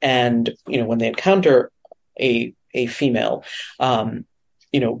 And, when they encounter a female,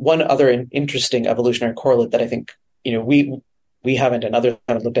 one other interesting evolutionary correlate that I think, we haven't and others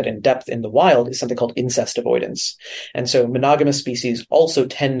haven't looked at in depth in the wild is something called incest avoidance. And so monogamous species also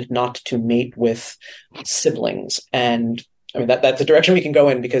tend not to mate with siblings. And I mean, that's a direction we can go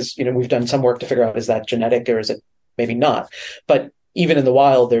in because, we've done some work to figure out, is that genetic or is it maybe not? But even in the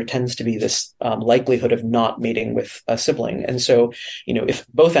wild, there tends to be this likelihood of not mating with a sibling. And so, if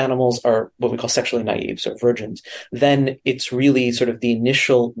both animals are what we call sexually naive, so virgins, then it's really sort of the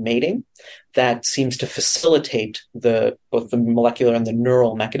initial mating that seems to facilitate both the molecular and the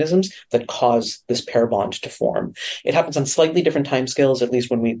neural mechanisms that cause this pair bond to form. It happens on slightly different timescales, at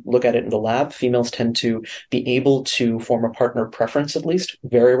least when we look at it in the lab. Females tend to be able to form a partner preference, at least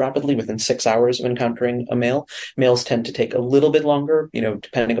very rapidly, within 6 hours of encountering a male. Males tend to take a little bit longer,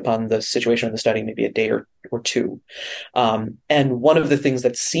 depending upon the situation of the study, maybe a day or two. And one of the things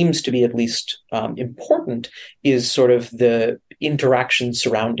that seems to be at least important is sort of the interaction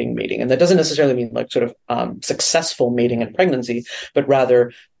surrounding mating. And that doesn't necessarily mean like sort of successful mating and pregnancy, but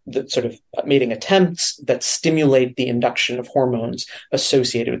rather the sort of mating attempts that stimulate the induction of hormones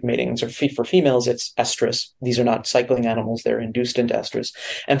associated with mating. And so for females, it's estrus. These are not cycling animals. They're induced into estrus.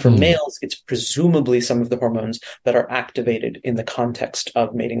 And for males, it's presumably some of the hormones that are activated in the context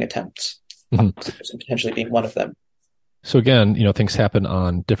of mating attempts. Potentially being one of them. So again, things happen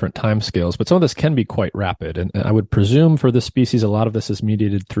on different time scales, but some of this can be quite rapid. And I would presume for this species, a lot of this is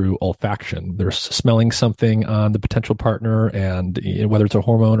mediated through olfaction. They're smelling something on the potential partner, and whether it's a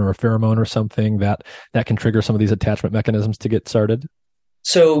hormone or a pheromone or something, that can trigger some of these attachment mechanisms to get started.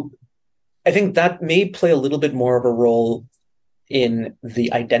 So I think that may play a little bit more of a role in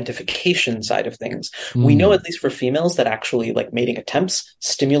the identification side of things. We know, at least for females, that actually like mating attempts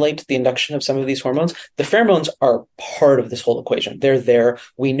stimulate the induction of some of these hormones. The pheromones are part of this whole equation. They're there.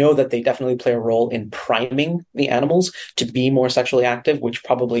 We know that they definitely play a role in priming the animals to be more sexually active, which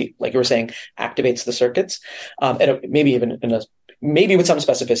probably, like you were saying, activates the circuits. And maybe even in a maybe with some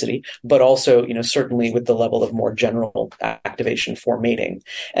specificity, but also, certainly with the level of more general activation for mating.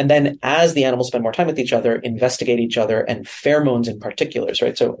 And then as the animals spend more time with each other, investigate each other, and pheromones in particulars,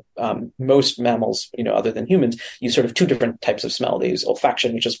 right? So most mammals, other than humans, use sort of two different types of smell. They use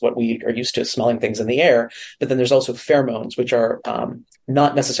olfaction, which is what we are used to, smelling things in the air. But then there's also pheromones, which are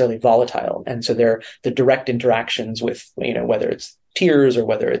not necessarily volatile. And so they're the direct interactions with, whether it's tears or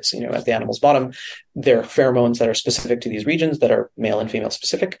whether it's, at the animal's bottom, there are pheromones that are specific to these regions that are male and female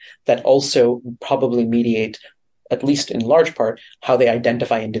specific that also probably mediate, at least in large part, how they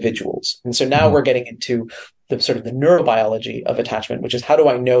identify individuals. And so now we're getting into the sort of the neurobiology of attachment, which is how do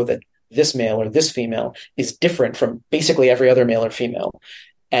I know that this male or this female is different from basically every other male or female?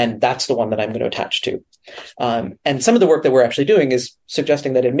 And that's the one that I'm going to attach to. And some of the work that we're actually doing is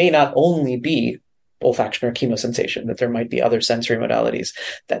suggesting that it may not only be olfaction or chemosensation, that there might be other sensory modalities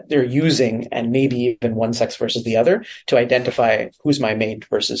that they're using, and maybe even one sex versus the other, to identify who's my mate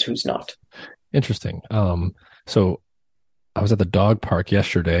versus who's not. Interesting. So I was at the dog park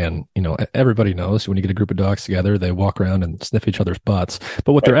yesterday, and everybody knows when you get a group of dogs together, they walk around and sniff each other's butts.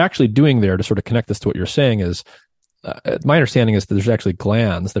 But what they're actually doing there, to sort of connect this to what you're saying, is my understanding is that there's actually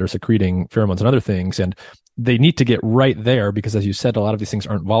glands that are secreting pheromones and other things, and they need to get right there because, as you said, a lot of these things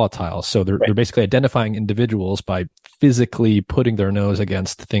aren't volatile. So they're basically identifying individuals by physically putting their nose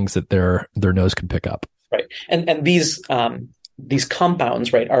against things that their nose can pick up. Right. And these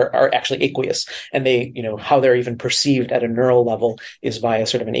compounds, right, are actually aqueous, and they, how they're even perceived at a neural level is via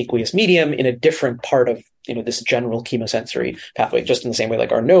sort of an aqueous medium in a different part of, this general chemosensory pathway. Just in the same way,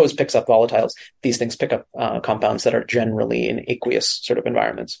 like our nose picks up volatiles, these things pick up compounds that are generally in aqueous sort of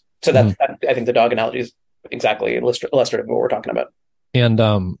environments. So that I think the dog analogy is exactly illustrative of what we're talking about.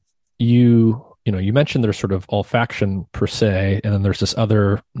 And you mentioned there's sort of olfaction per se, and then there's this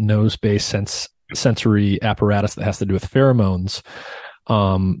other nose-based sensory apparatus that has to do with pheromones.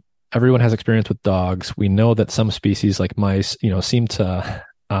 Everyone has experience with dogs. We know that some species, like mice, seem to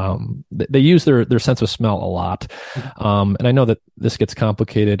they use their sense of smell a lot. And I know that this gets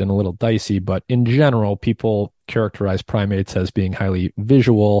complicated and a little dicey, but in general, people characterize primates as being highly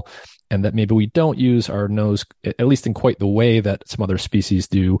visual, and that maybe we don't use our nose, at least in quite the way that some other species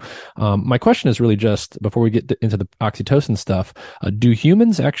do. My question is really just, before we get into the oxytocin stuff, do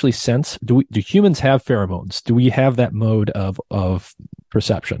humans actually sense, do humans have pheromones? Do we have that mode of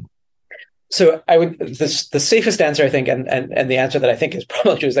perception? So the safest answer, I think, and the answer that I think is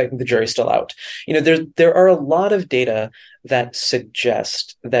probably true, is I think the jury's still out. There are a lot of data that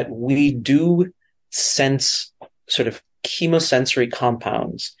suggest that we do sense sort of chemosensory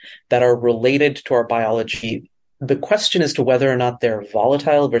compounds that are related to our biology. The question is to whether or not they're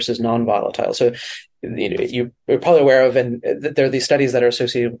volatile versus non-volatile. So, you're probably aware of, and there are these studies that are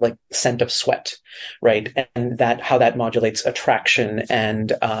associated with like scent of sweat, right? And that how that modulates attraction, and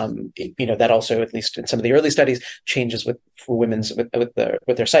that also, at least in some of the early studies, changes for women's with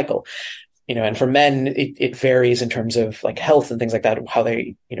their cycle. And for men, it varies in terms of like health and things like that, how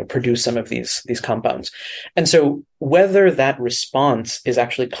they, produce some of these compounds. And so whether that response is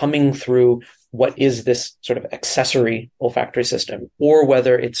actually coming through what is this sort of accessory olfactory system, or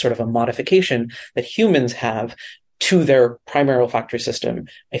whether it's sort of a modification that humans have to their primary olfactory system,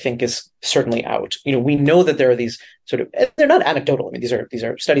 I think is certainly out. We know that there are these sort of, they're not anecdotal. I mean, these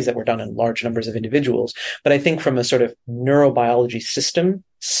are studies that were done in large numbers of individuals. But I think from a sort of neurobiology system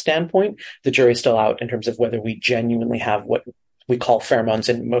standpoint, the jury's still out in terms of whether we genuinely have what we call pheromones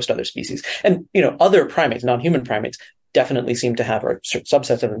in most other species. And, other primates, non-human primates, definitely seem to have, or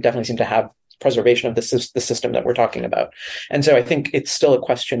subsets of them definitely seem to have preservation of the system that we're talking about. And so I think it's still a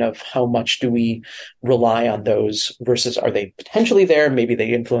question of how much do we rely on those versus are they potentially there? Maybe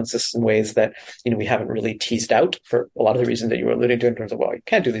they influence us in ways that, we haven't really teased out for a lot of the reasons that you were alluding to in terms of, well, you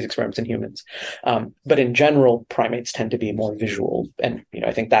can't do these experiments in humans. But in general, primates tend to be more visual. And,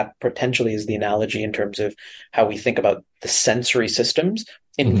 I think that potentially is the analogy in terms of how we think about the sensory systems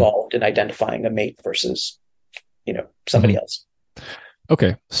involved in identifying a mate versus, somebody else.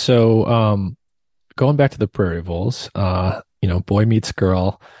 Okay, so going back to the prairie voles, boy meets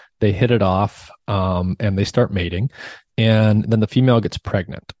girl, they hit it off, and they start mating, and then the female gets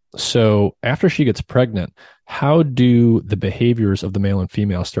pregnant. So after she gets pregnant, how do the behaviors of the male and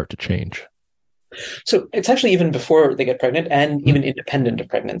female start to change? So it's actually even before they get pregnant and even independent of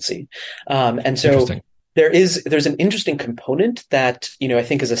pregnancy. And so there's an interesting component that, I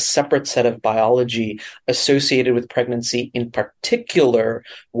think is a separate set of biology associated with pregnancy, in particular,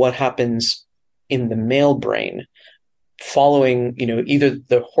 what happens in the male brain following, either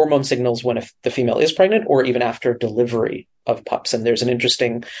the hormone signals when the female is pregnant or even after delivery of pups. And there's an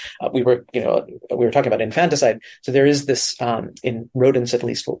interesting, we were talking about infanticide. So there is this, in rodents at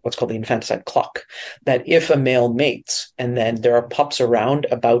least, what's called the infanticide clock, that if a male mates and then there are pups around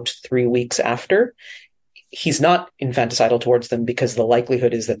about 3 weeks after, he's not infanticidal towards them because the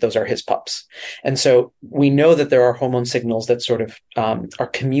likelihood is that those are his pups. And so we know that there are hormone signals that sort of are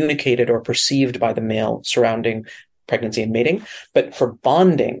communicated or perceived by the male surrounding pregnancy and mating. But for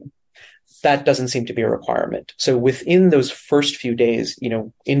bonding, that doesn't seem to be a requirement. So within those first few days,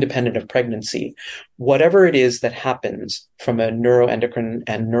 independent of pregnancy, whatever it is that happens from a neuroendocrine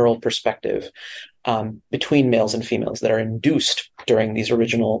and neural perspective, between males and females that are induced during these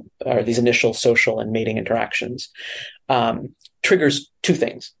initial social and mating interactions, triggers two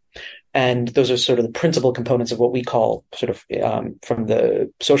things. And those are sort of the principal components of what we call sort of, from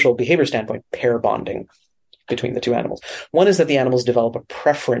the social behavior standpoint, pair bonding between the two animals. One is that the animals develop a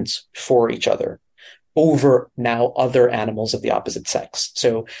preference for each other over now other animals of the opposite sex.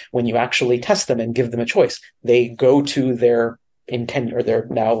 So when you actually test them and give them a choice, they go to their intended, or their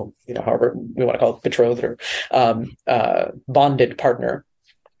now, however we want to call it, betrothed or bonded partner,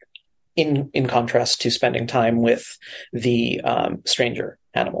 in contrast to spending time with the stranger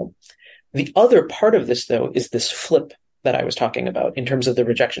animal. The other part of this, though, is this flip that I was talking about in terms of the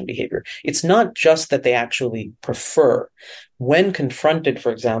rejection behavior. It's not just that they actually prefer. When confronted,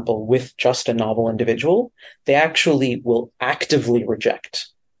 for example, with just a novel individual, they actually will actively reject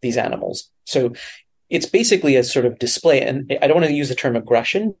these animals. So it's basically a sort of display. And I don't want to use the term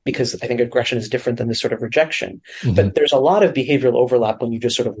aggression because I think aggression is different than this sort of rejection. Mm-hmm. But there's a lot of behavioral overlap when you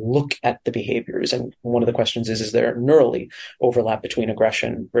just sort of look at the behaviors. And one of the questions is there neurally overlap between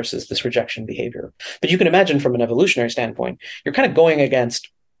aggression versus this rejection behavior? But you can imagine from an evolutionary standpoint, you're kind of going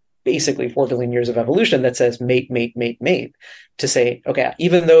against basically 4 billion years of evolution that says mate, mate, mate, mate, to say, okay,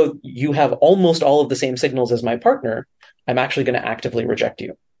 even though you have almost all of the same signals as my partner, I'm actually going to actively reject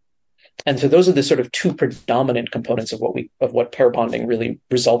you. And so those are the sort of two predominant components of what pair bonding really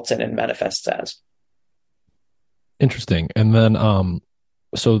results in and manifests as. Interesting. And then,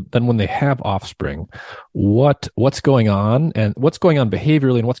 so then when they have offspring, what's going on, and what's going on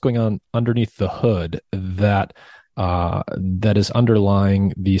behaviorally, and what's going on underneath the hood that is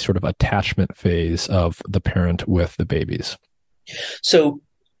underlying the sort of attachment phase of the parent with the babies? So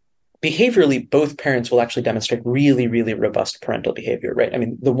behaviorally, both parents will actually demonstrate really, really robust parental behavior, right? I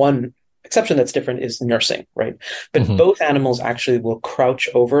mean, the one exception that's different is nursing, right? But mm-hmm. both animals actually will crouch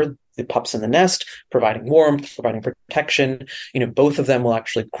over the pups in the nest, providing warmth, providing protection. Both of them will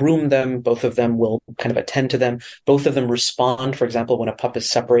actually groom them. Both of them will kind of attend to them. Both of them respond, for example, when a pup is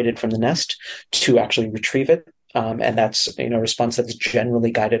separated from the nest, to actually retrieve it. And that's, a response that's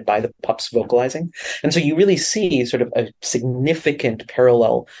generally guided by the pups vocalizing. And so you really see sort of a significant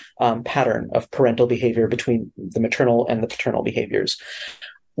parallel pattern of parental behavior between the maternal and the paternal behaviors.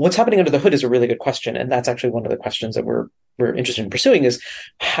 What's happening under the hood is a really good question. And that's actually one of the questions that we're interested in pursuing is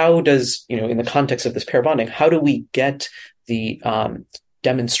how does, in the context of this pair bonding, how do we get the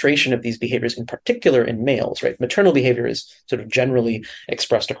demonstration of these behaviors, in particular in males, right? Maternal behavior is sort of generally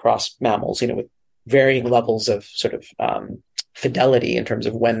expressed across mammals, with varying levels of sort of fidelity in terms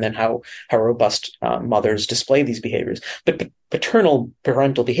of when and how robust mothers display these behaviors. But paternal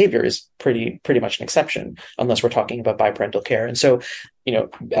parental behavior is pretty much an exception, unless we're talking about biparental care. And so,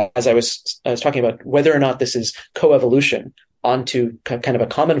 as I was talking about whether or not this is coevolution onto kind of a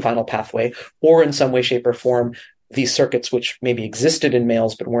common final pathway, or in some way, shape, or form, these circuits, which maybe existed in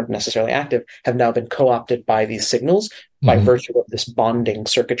males but weren't necessarily active, have now been co-opted by these signals by mm-hmm. virtue of this bonding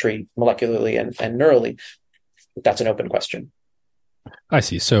circuitry molecularly and neurally. That's an open question. I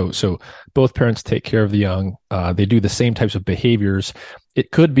see. So both parents take care of the young. They do the same types of behaviors.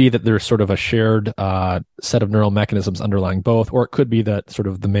 It could be that there's sort of a shared set of neural mechanisms underlying both, or it could be that sort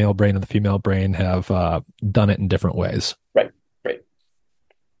of the male brain and the female brain have done it in different ways. Right.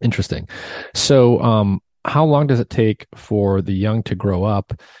 Interesting. So how long does it take for the young to grow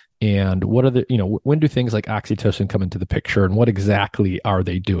up? And what are when do things like oxytocin come into the picture, and what exactly are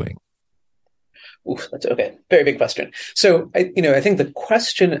they doing? Oof, that's okay. Very big question. So, I think the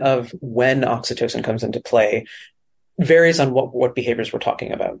question of when oxytocin comes into play varies on what behaviors we're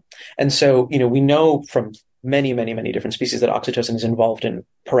talking about. And so, we know from many, many, many different species that oxytocin is involved in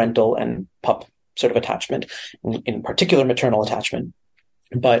parental and pup sort of attachment, in particular maternal attachment.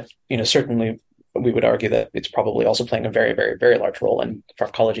 But, certainly we would argue that it's probably also playing a very, very, very large role, and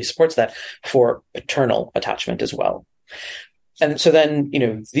pharmacology supports that for paternal attachment as well. And so then,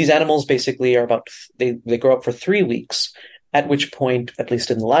 these animals basically are they grow up for 3 weeks, at which point, at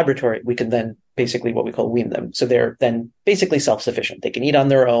least in the laboratory, we can then basically what we call wean them. So they're then basically self-sufficient. They can eat on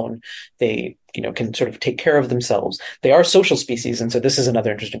their own. They, can sort of take care of themselves. They are social species. And so this is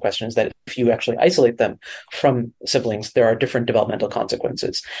another interesting question, is that if you actually isolate them from siblings, there are different developmental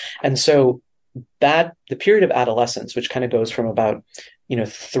consequences. And so that the period of adolescence, which kind of goes from about,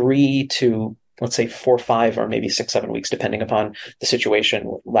 3 to, let's say 4, 5, or maybe 6, 7 weeks, depending upon the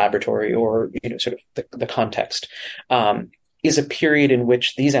situation, laboratory, or, sort of the context, is a period in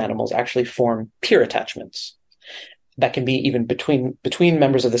which these animals actually form peer attachments that can be even between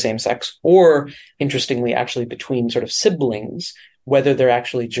members of the same sex, or interestingly, actually between sort of siblings, whether they're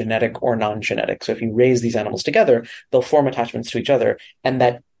actually genetic or non-genetic. So if you raise these animals together, they'll form attachments to each other. And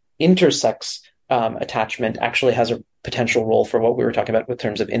that intersex attachment actually has a potential role for what we were talking about in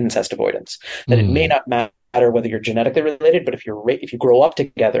terms of incest avoidance. That it may not matter whether you're genetically related, but if you grow up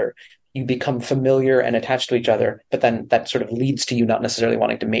together, you become familiar and attached to each other, but then that sort of leads to you not necessarily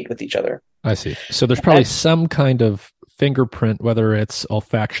wanting to mate with each other. I see. So there's probably some kind of fingerprint, whether it's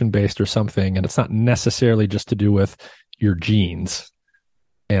olfaction-based or something, and it's not necessarily just to do with your genes.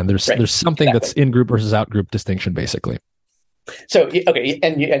 And there's something that's in-group versus out-group distinction, basically. So, okay,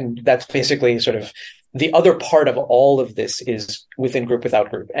 and that's basically sort of the other part of all of this is within group, without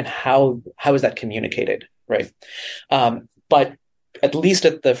group, and how is that communicated, right? But at least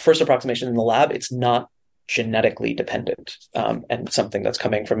at the first approximation in the lab, it's not genetically dependent, and something that's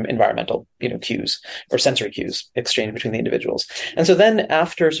coming from environmental, cues or sensory cues exchanged between the individuals. And so then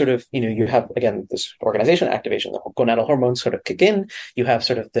after sort of, you have, again, this organization activation, the gonadal hormones sort of kick in, you have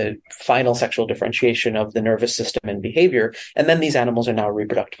sort of the final sexual differentiation of the nervous system and behavior. And then these animals are now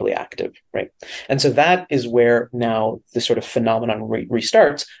reproductively active, right? And so that is where now the sort of phenomenon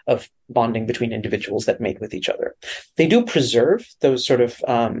restarts of bonding between individuals that mate with each other. They do preserve those sort of,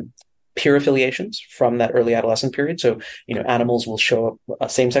 peer affiliations from that early adolescent period. So, animals will show a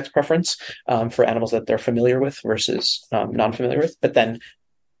same-sex preference for animals that they're familiar with versus non-familiar with. But then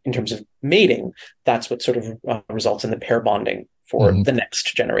in terms of mating, that's what sort of results in the pair bonding for the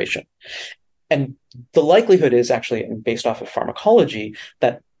next generation. And the likelihood is actually, based off of pharmacology,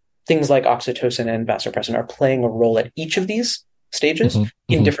 that things like oxytocin and vasopressin are playing a role at each of these stages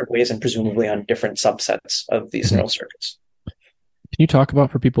in different ways, and presumably on different subsets of these neural circuits. Can you talk about,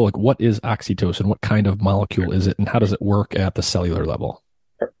 for people, like, what is oxytocin? What kind of molecule is it, and how does it work at the cellular level?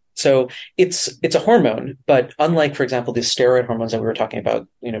 So it's a hormone, but unlike, for example, the steroid hormones that we were talking about,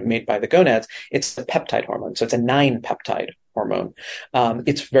 made by the gonads, it's a peptide hormone. So it's a 9-peptide hormone.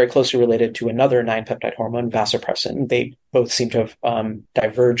 It's very closely related to another 9-peptide hormone, vasopressin. They both seem to have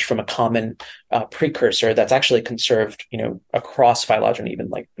diverged from a common precursor that's actually conserved, across phylogeny. Even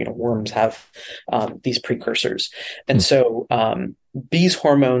like, worms have these precursors. And so these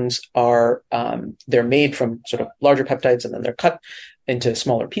hormones are, they're made from sort of larger peptides, and then they're cut into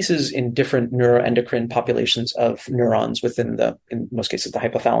smaller pieces in different neuroendocrine populations of neurons within in most cases, the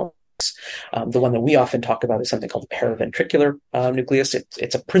hypothalamus. The one that we often talk about is something called the paraventricular nucleus.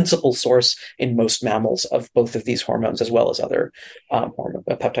 It's a principal source in most mammals of both of these hormones, as well as other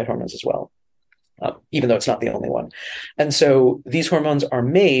peptide hormones as well, even though it's not the only one. And so these hormones are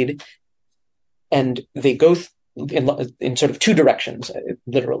made, and they go in sort of two directions,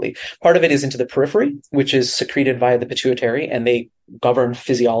 literally. Part of it is into the periphery, which is secreted via the pituitary, and they govern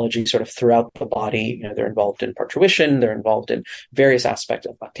physiology sort of throughout the body. They're involved in parturition, they're involved in various aspects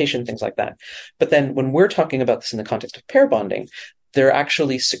of lactation, things like that. But then when we're talking about this in the context of pair bonding, they're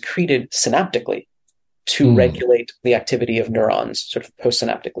actually secreted synaptically to regulate the activity of neurons sort of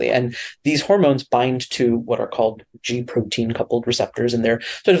postsynaptically. And these hormones bind to what are called G protein coupled receptors, and they're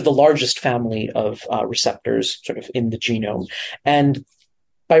sort of the largest family of receptors sort of in the genome. And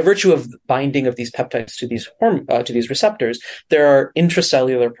by virtue of binding of these peptides to these receptors, there are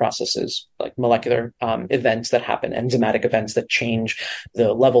intracellular processes, like molecular events that happen, enzymatic events that change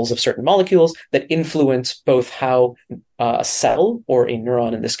the levels of certain molecules that influence both how a cell, or a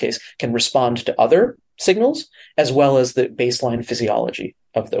neuron in this case, can respond to other signals, as well as the baseline physiology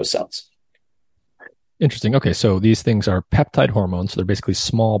of those cells. Interesting. Okay, so these things are peptide hormones. So they're basically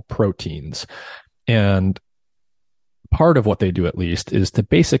small proteins. And part of what they do, at least, is to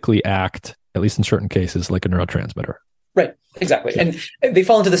basically act, at least in certain cases, like a neurotransmitter. Right, exactly. And they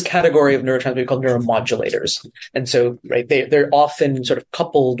fall into this category of neurotransmitters called neuromodulators. And so, right, they're often sort of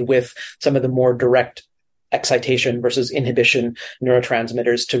coupled with some of the more direct excitation versus inhibition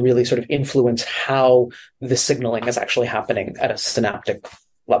neurotransmitters to really sort of influence how the signaling is actually happening at a synaptic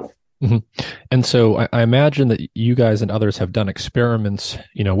level. And so I imagine that you guys and others have done experiments,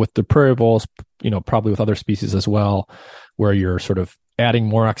 with the prairie voles, probably with other species as well, where you're sort of adding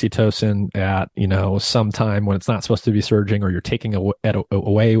more oxytocin at, some time when it's not supposed to be surging, or you're taking away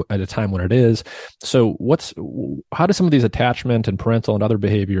at a time when it is. So how do some of these attachment and parental and other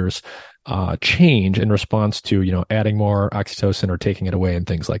behaviors change in response to, adding more oxytocin or taking it away and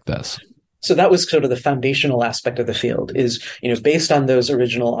things like this? So that was sort of the foundational aspect of the field is, based on those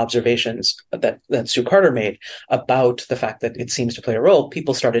original observations that Sue Carter made about the fact that it seems to play a role,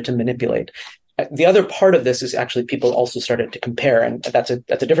 people started to manipulate. The other part of this is actually people also started to compare, and that's a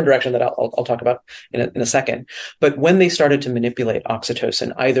different direction that I'll talk about in a second. But when they started to manipulate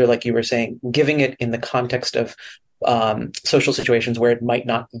oxytocin, either like you were saying, giving it in the context of social situations where it might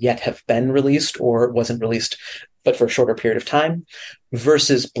not yet have been released or wasn't released, but for a shorter period of time,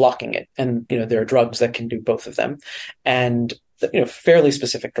 versus blocking it. And, there are drugs that can do both of them, and, fairly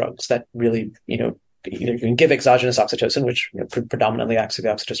specific drugs that really, either you can give exogenous oxytocin, which predominantly acts to the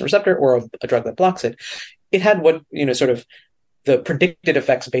oxytocin receptor, or a drug that blocks it. It had what, sort of the predicted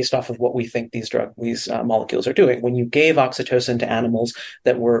effects based off of what we think these molecules are doing. When you gave oxytocin to animals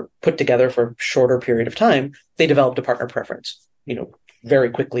that were put together for a shorter period of time, they developed a partner preference, very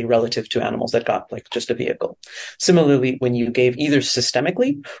quickly relative to animals that got like just a vehicle. Similarly, when you gave either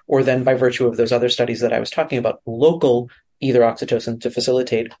systemically or then by virtue of those other studies that I was talking about, local either oxytocin to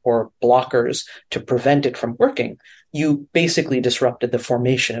facilitate or blockers to prevent it from working, you basically disrupted the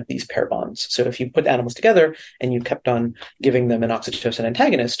formation of these pair bonds. So if you put animals together and you kept on giving them an oxytocin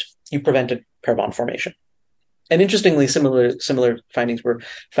antagonist, you prevented pair bond formation. And interestingly, similar findings were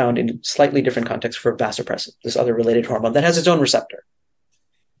found in slightly different contexts for vasopressin, this other related hormone that has its own receptor.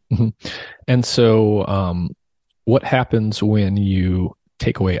 Mm-hmm. And so what happens when you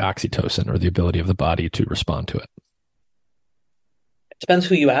take away oxytocin or the ability of the body to respond to it? Depends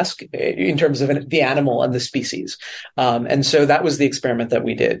who you ask in terms of the animal and the species. And so that was the experiment that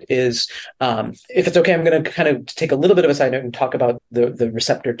we did is, if it's okay, I'm going to kind of take a little bit of a side note and talk about the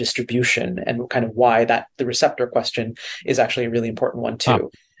receptor distribution and kind of why the receptor question is actually a really important one too.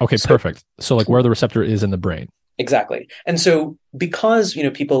 Okay, perfect. So like where the receptor is in the brain. Exactly. And so because,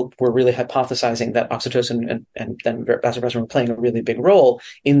 people were really hypothesizing that oxytocin and then vasopressin were playing a really big role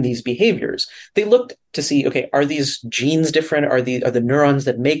in these behaviors, they looked to see, okay, are these genes different? Are the neurons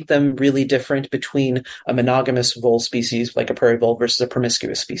that make them really different between a monogamous vole species like a prairie vole versus a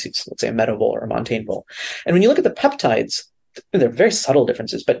promiscuous species, let's say a meadow vole or a montane vole? And when you look at the peptides, there are very subtle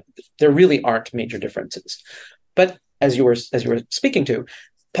differences, but there really aren't major differences. But as you were speaking to,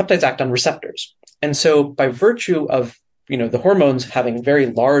 peptides act on receptors. And so by virtue of, the hormones having very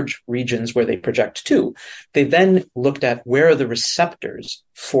large regions where they project to, they then looked at where are the receptors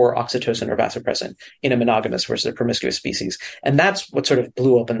for oxytocin or vasopressin in a monogamous versus a promiscuous species. And that's what sort of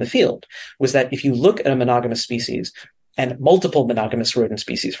blew up in the field, was that if you look at a monogamous species and multiple monogamous rodent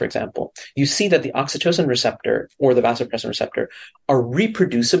species, for example, you see that the oxytocin receptor or the vasopressin receptor are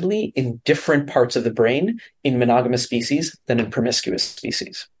reproducibly in different parts of the brain in monogamous species than in promiscuous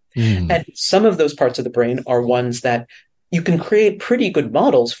species. Mm. And some of those parts of the brain are ones that you can create pretty good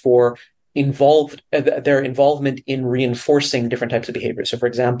models for their involvement in reinforcing different types of behaviors. So, for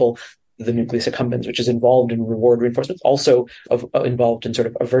example, the nucleus accumbens, which is involved in reward reinforcement, also involved in sort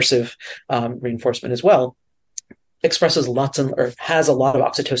of aversive reinforcement as well, expresses or has a lot of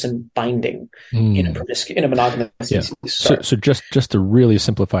oxytocin binding in a monogamous species. So just to really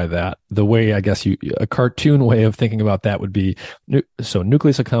simplify that, the way I guess a cartoon way of thinking about that would be, so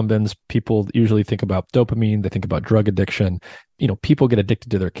nucleus accumbens, people usually think about dopamine, they think about drug addiction. People get addicted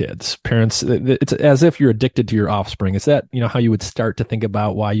to their kids. Parents, it's as if you're addicted to your offspring. Is that, how you would start to think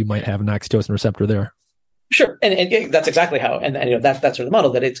about why you might have an oxytocin receptor there? Sure. And that's exactly how, and that's sort of the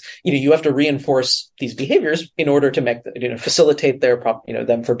model that it's, you have to reinforce these behaviors in order to make, facilitate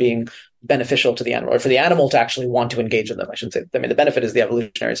them for being beneficial to the animal, or for the animal to actually want to engage in them, I should say. I mean, the benefit is the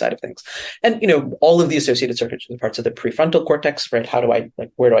evolutionary side of things. And, all of the associated circuits, parts of the prefrontal cortex, right?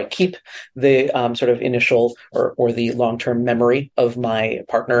 Where do I keep the sort of initial or the long-term memory of my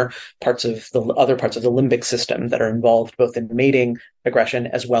partner, parts of the other parts of the limbic system that are involved both in mating, aggression,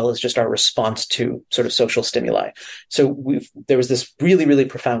 as well as just our response to sort of social stimuli. So there was this really, really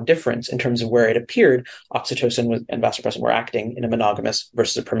profound difference in terms of where it appeared oxytocin and vasopressin were acting in a monogamous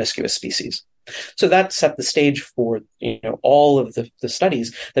versus a promiscuous species. So that set the stage for, all of the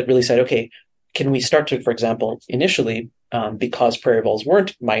studies that really said, okay, can we start to, for example, initially, because prairie voles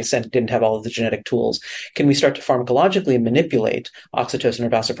weren't mice and didn't have all of the genetic tools, can we start to pharmacologically manipulate oxytocin or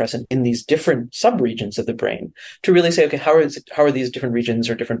vasopressin in these different subregions of the brain to really say, okay, how are these different regions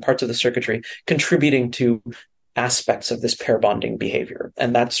or different parts of the circuitry contributing to aspects of this pair bonding behavior.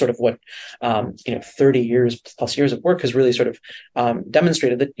 And that's sort of what, 30 years plus years of work has really sort of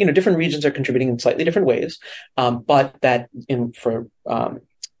demonstrated that, different regions are contributing in slightly different ways, but that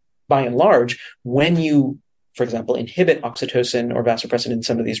by and large, when you, for example, inhibit oxytocin or vasopressin in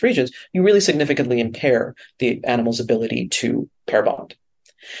some of these regions, you really significantly impair the animal's ability to pair bond.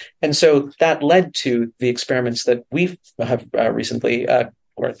 And so that led to the experiments that we have recently,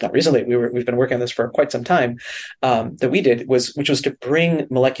 or not recently, we've been working on this for quite some time, that we did, which was to bring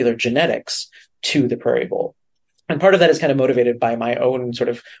molecular genetics to the prairie vole. And part of that is kind of motivated by my own sort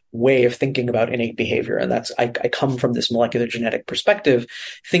of way of thinking about innate behavior. And that's, I come from this molecular genetic perspective,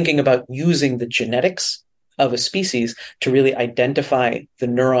 thinking about using the genetics of a species to really identify the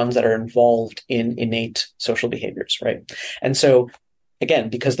neurons that are involved in innate social behaviors, right? And so, again,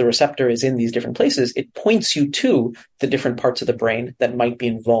 because the receptor is in these different places, it points you to the different parts of the brain that might be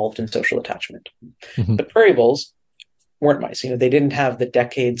involved in social attachment. Mm-hmm. But prairie voles weren't mice. They didn't have the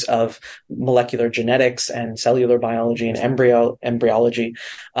decades of molecular genetics and cellular biology and embryology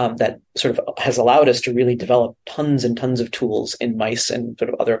that sort of has allowed us to really develop tons and tons of tools in mice and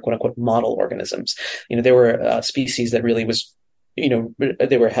sort of other quote unquote model organisms. There were species that really was, had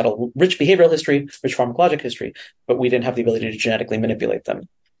a rich behavioral history, rich pharmacologic history, but we didn't have the ability to genetically manipulate them.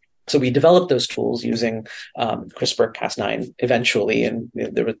 So we developed those tools using CRISPR-Cas9 eventually, and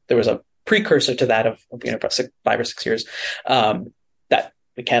there was a precursor to that of about 5 or 6 years that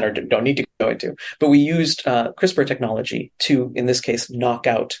we can or don't need to go into. But we used CRISPR technology to, in this case, knock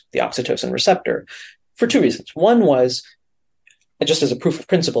out the oxytocin receptor for 2 reasons. One was just as a proof of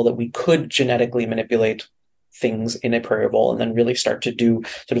principle that we could genetically manipulate things in a prairie vole and then really start to do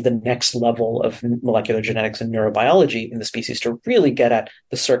sort of the next level of molecular genetics and neurobiology in the species to really get at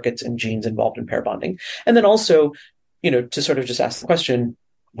the circuits and genes involved in pair bonding. And then also, to sort of just ask the question,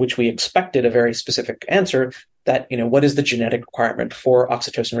 which we expected a very specific answer, that, what is the genetic requirement for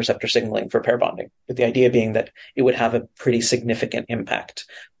oxytocin receptor signaling for pair bonding? With the idea being that it would have a pretty significant impact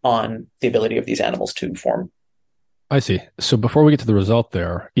on the ability of these animals to form. I see. So before we get to the result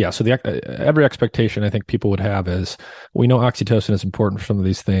there, so every expectation I think people would have is, we know oxytocin is important for some of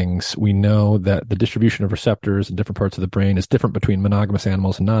these things. We know that the distribution of receptors in different parts of the brain is different between monogamous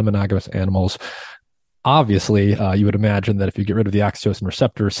animals and non-monogamous animals. Obviously, you would imagine that if you get rid of the oxytocin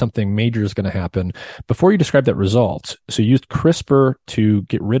receptor, something major is going to happen. Before you describe that result, so you used CRISPR to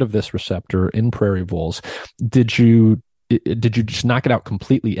get rid of this receptor in prairie voles. Did you just knock it out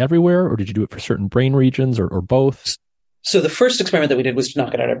completely everywhere, or did you do it for certain brain regions, or both? So the first experiment that we did was to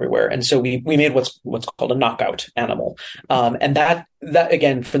knock it out everywhere. And so we made what's called a knockout animal. And that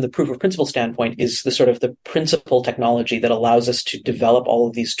again, from the proof of principle standpoint, is the sort of the principal technology that allows us to develop all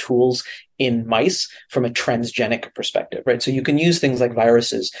of these tools in mice from a transgenic perspective, right? So you can use things like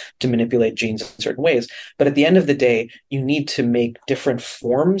viruses to manipulate genes in certain ways, but at the end of the day, you need to make different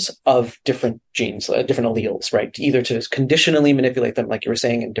forms of different genes, different alleles, right? Either to conditionally manipulate them, like you were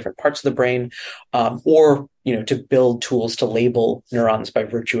saying, in different parts of the brain, or to build tools to label neurons by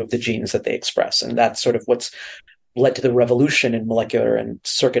virtue of the genes that they express. And that's sort of what's led to the revolution in molecular and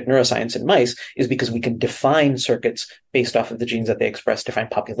circuit neuroscience in mice, is because we can define circuits based off of the genes that they express, define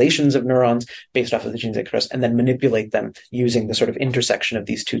populations of neurons based off of the genes they express, and then manipulate them using the sort of intersection of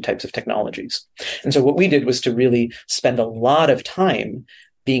these two types of technologies. And so what we did was to really spend a lot of time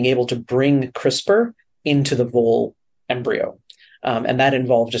being able to bring CRISPR into the vole embryo. And that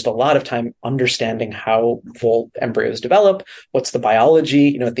involved just a lot of time understanding how vole embryos develop, what's the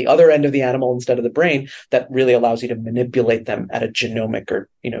biology, at the other end of the animal instead of the brain, that really allows you to manipulate them at a genomic or,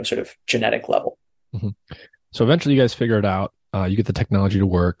 sort of genetic level. Mm-hmm. So eventually you guys figure it out. You get the technology to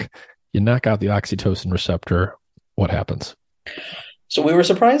work. You knock out the oxytocin receptor. What happens? So we were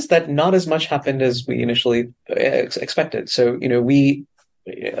surprised that not as much happened as we initially expected. So,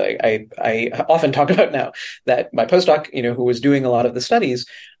 I often talk about now that my postdoc, who was doing a lot of the studies,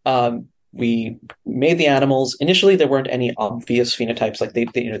 we made the animals. Initially, there weren't any obvious phenotypes, like they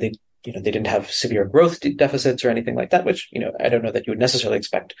didn't have severe growth deficits or anything like that, which, I don't know that you would necessarily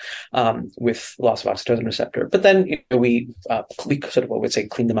expect with loss of oxytocin receptor. But then we sort of, what would say,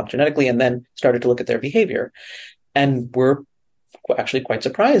 cleaned them up genetically, and then started to look at their behavior, and we're actually quite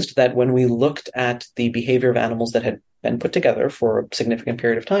surprised that when we looked at the behavior of animals that had been put together for a significant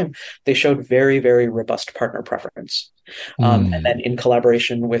period of time, they showed very, very robust partner preference. And then in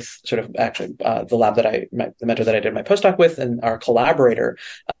collaboration with sort of actually the lab the mentor that I did my postdoc with, and our collaborator,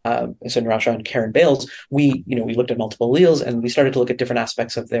 so Nirasha and Karen Bales, we looked at multiple alleles, and we started to look at different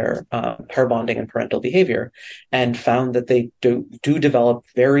aspects of their pair bonding and parental behavior, and found that they do develop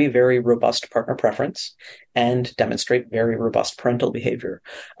very, very robust partner preference and demonstrate very robust parental behavior,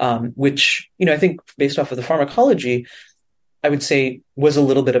 which, I think based off of the pharmacology, I would say was a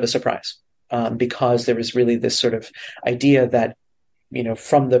little bit of a surprise, because there was really this sort of idea that,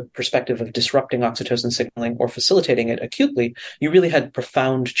 from the perspective of disrupting oxytocin signaling or facilitating it acutely, you really had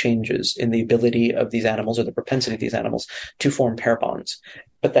profound changes in the ability of these animals, or the propensity of these animals, to form pair bonds.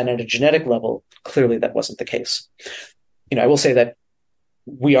 But then at a genetic level, clearly that wasn't the case. I will say that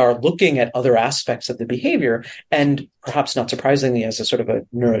we are looking at other aspects of the behavior, and perhaps not surprisingly, as a sort of a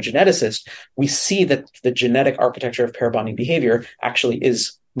neurogeneticist, we see that the genetic architecture of pair bonding behavior actually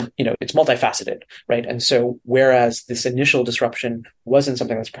is, it's multifaceted, right? And so whereas this initial disruption wasn't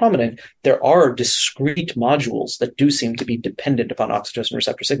something that's prominent, there are discrete modules that do seem to be dependent upon oxytocin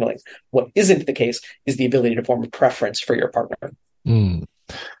receptor signaling. What isn't the case is the ability to form a preference for your partner.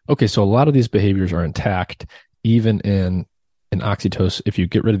 Okay, so a lot of these behaviors are intact, even in oxytocin, if you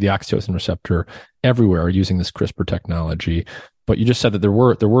get rid of the oxytocin receptor everywhere using this CRISPR technology. But you just said that there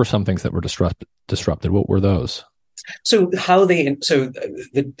were some things that were disrupted. What were those? So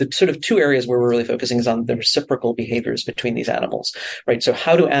the sort of two areas where we're really focusing is on the reciprocal behaviors between these animals, right? So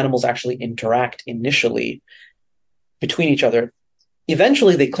how do animals actually interact initially between each other?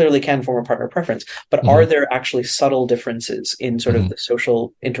 Eventually, they clearly can form a partner preference, but are there actually subtle differences in sort of the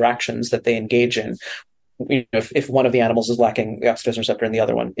social interactions that they engage in? If one of the animals is lacking the oxytocin receptor and the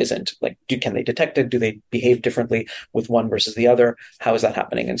other one isn't, can they detect it? Do they behave differently with one versus the other? How is that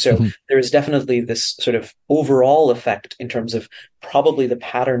happening? And so there is definitely this sort of overall effect in terms of probably the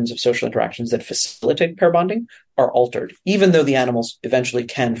patterns of social interactions that facilitate pair bonding are altered, even though the animals eventually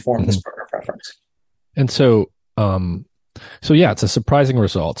can form this partner preference. And so, yeah, it's a surprising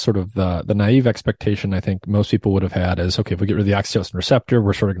result. Sort of the naive expectation I think most people would have had is, okay, if we get rid of the oxytocin receptor,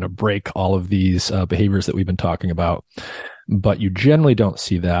 we're sort of going to break all of these behaviors that we've been talking about. But you generally don't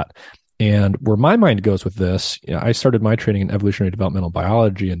see that. And where my mind goes with this, I started my training in evolutionary developmental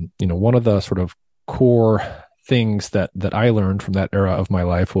biology, and one of the sort of core things that I learned from that era of my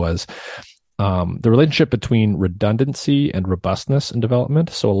life was the relationship between redundancy and robustness in development.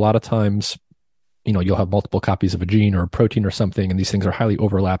 So a lot of times, you'll have multiple copies of a gene or a protein or something, and these things are highly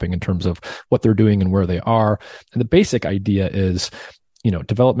overlapping in terms of what they're doing and where they are. And the basic idea is,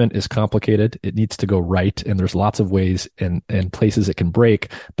 development is complicated. It needs to go right. And there's lots of ways and places it can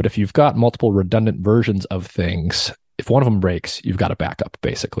break. But if you've got multiple redundant versions of things, if one of them breaks, you've got a backup,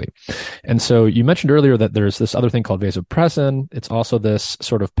 basically. And so you mentioned earlier that there's this other thing called vasopressin. It's also this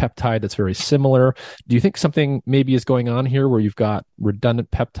sort of peptide that's very similar. Do you think something maybe is going on here where you've got redundant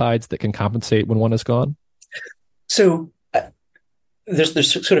peptides that can compensate when one is gone? So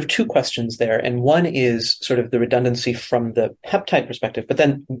there's sort of two questions there. And one is sort of the redundancy from the peptide perspective, but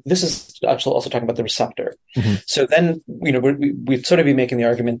then this is actually also talking about the receptor. So then, we'd sort of be making the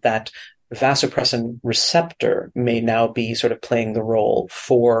argument that vasopressin receptor may now be sort of playing the role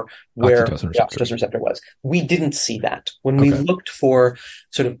for where the oxytocin receptor was. We didn't see that. When we looked for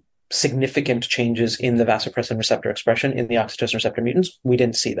sort of significant changes in the vasopressin receptor expression in the oxytocin receptor mutants, we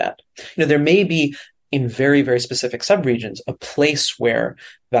didn't see that. There may be, in very, very specific subregions, a place where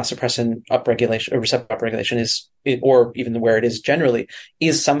vasopressin upregulation or receptor upregulation is, or even where it is generally,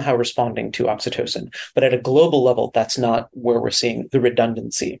 is somehow responding to oxytocin. But at a global level, that's not where we're seeing the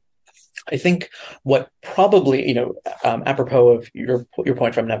redundancy. I think what probably, apropos of your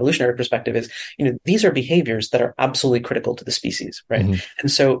point from an evolutionary perspective is, these are behaviors that are absolutely critical to the species, right?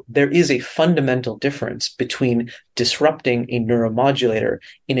 And so there is a fundamental difference between disrupting a neuromodulator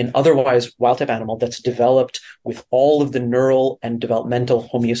in an otherwise wild-type animal that's developed with all of the neural and developmental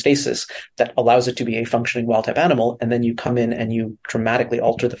homeostasis that allows it to be a functioning wild-type animal, and then you come in and you dramatically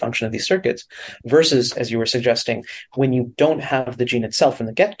alter the function of these circuits, versus, as you were suggesting, when you don't have the gene itself from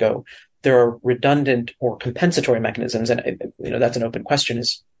the get-go, there are redundant or compensatory mechanisms. And, that's an open question,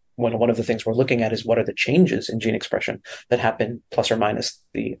 is one of the things we're looking at is what are the changes in gene expression that happen plus or minus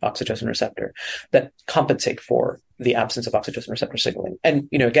the oxytocin receptor that compensate for the absence of oxytocin receptor signaling. And,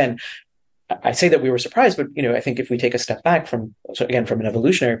 again, I say that we were surprised, but, I think if we take a step back from an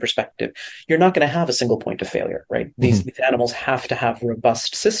evolutionary perspective, you're not going to have a single point of failure, right? These animals have to have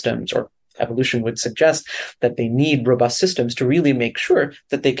robust systems, or evolution would suggest that they need robust systems to really make sure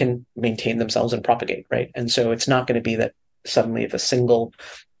that they can maintain themselves and propagate, right? And so it's not going to be that suddenly if a single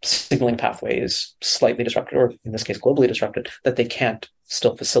signaling pathway is slightly disrupted, or in this case globally disrupted, that they can't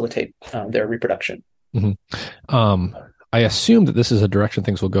still facilitate their reproduction. I assume that this is a direction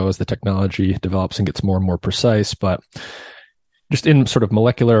things will go as the technology develops and gets more and more precise, but just in sort of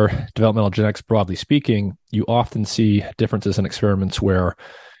molecular developmental genetics, broadly speaking, you often see differences in experiments where,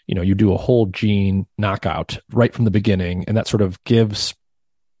 you do a whole gene knockout right from the beginning, and that sort of gives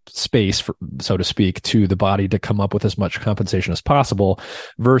space, for, so to speak, to the body to come up with as much compensation as possible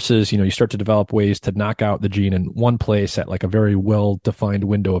versus, you start to develop ways to knock out the gene in one place at like a very well-defined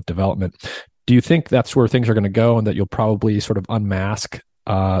window of development. Do you think that's where things are going to go, and that you'll probably sort of unmask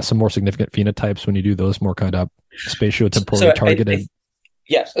some more significant phenotypes when you do those more kind of spatiotemporally targeted?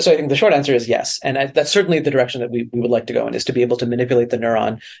 Yes. So I think the short answer is yes. And that's certainly the direction that we would like to go in, is to be able to manipulate the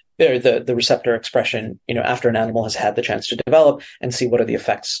neuron, or the receptor expression, after an animal has had the chance to develop, and see what are the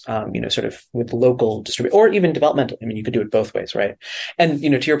effects, sort of with local distribution or even developmental. I mean, you could do it both ways, right? And,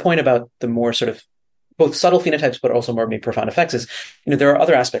 to your point about the more sort of both subtle phenotypes, but also more maybe profound effects is, there are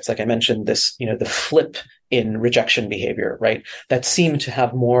other aspects, like I mentioned, this, the flip in rejection behavior, right? That seem to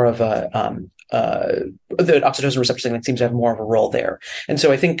have more of the oxytocin receptor signaling seems to have more of a role there. And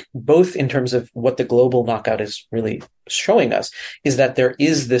so I think both in terms of what the global knockout is really showing us is that there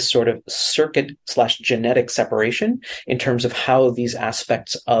is this sort of circuit/genetic separation in terms of how these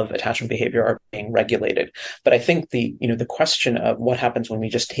aspects of attachment behavior are being regulated. But I think the question of what happens when we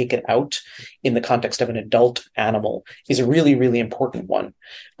just take it out in the context of an adult animal is a really, really important one.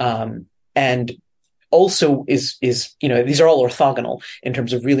 And also is these are all orthogonal in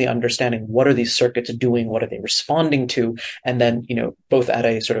terms of really understanding what are these circuits doing, what are they responding to, and then both at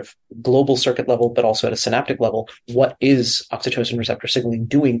a sort of global circuit level but also at a synaptic level, what is oxytocin receptor signaling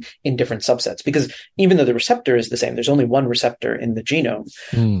doing in different subsets? Because even though the receptor is the same, there's only one receptor in the genome.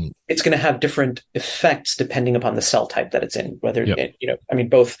 It's going to have different effects depending upon the cell type that it's in, whether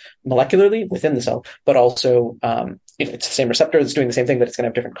both molecularly within the cell, but also it's the same receptor that's doing the same thing, but it's going to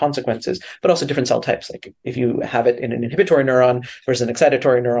have different consequences, but also different cell types. Like if you have it in an inhibitory neuron versus an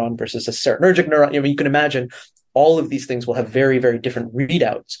excitatory neuron versus a serotonergic neuron, you can imagine all of these things will have very, very different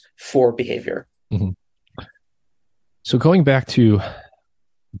readouts for behavior. So going back to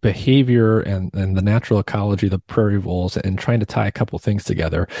behavior and the natural ecology of the prairie voles and trying to tie a couple things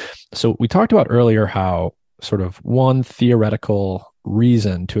together. So we talked about earlier how sort of one theoretical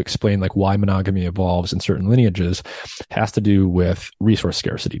reason to explain like why monogamy evolves in certain lineages has to do with resource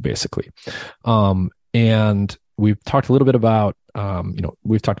scarcity, basically. And we've talked a little bit about,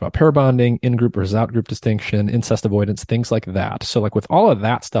 we've talked about pair bonding, in-group versus out-group distinction, incest avoidance, things like that. So like with all of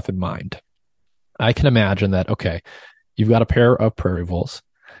that stuff in mind, I can imagine that, okay, you've got a pair of prairie voles.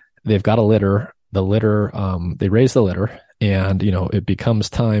 They've got a litter. They raise the litter, and it becomes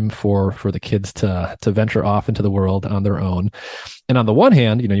time for the kids to venture off into the world on their own. And on the one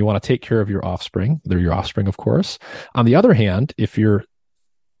hand, you want to take care of your offspring. They're your offspring, of course. On the other hand, if you're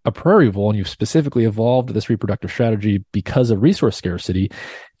a prairie vole and you've specifically evolved this reproductive strategy because of resource scarcity,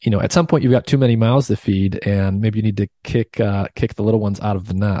 at some point you've got too many mouths to feed, and maybe you need to kick the little ones out of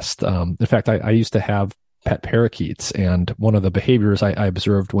the nest. In fact, I used to have pet parakeets, and one of the behaviors I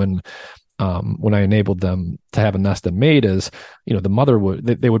observed when I enabled them to have a nest and mate is, the mother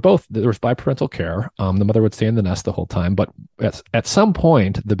they would both, there was biparental care. The mother would stay in the nest the whole time, but at some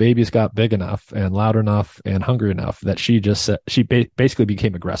point the babies got big enough and loud enough and hungry enough that she basically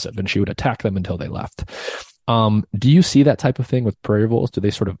became aggressive, and she would attack them until they left. Do you see that type of thing with prairie voles? Do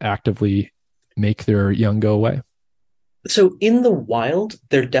they sort of actively make their young go away? So in the wild,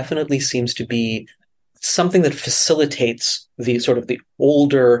 there definitely seems to be something that facilitates the sort of the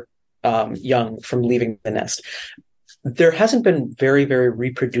older young from leaving the nest. There hasn't been very, very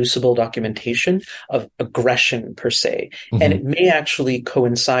reproducible documentation of aggression per se. And it may actually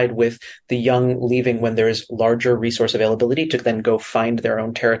coincide with the young leaving when there is larger resource availability to then go find their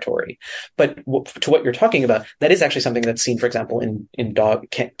own territory. But to what you're talking about, that is actually something that's seen, for example, in dog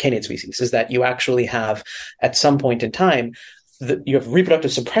canine species, is that you actually have at some point in time you have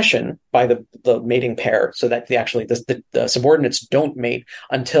reproductive suppression by the mating pair, so that the subordinates don't mate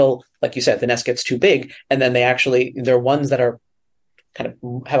until, like you said, the nest gets too big, and then they're ones that are kind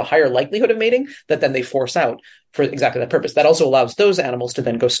of have a higher likelihood of mating that then they force out for exactly that purpose. That also allows those animals to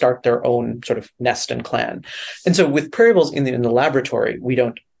then go start their own sort of nest and clan. And so with prairie voles in the laboratory, we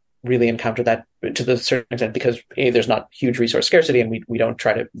don't really encounter that to the certain extent because there's not huge resource scarcity, and we don't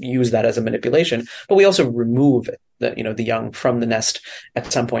try to use that as a manipulation, but we also remove the young from the nest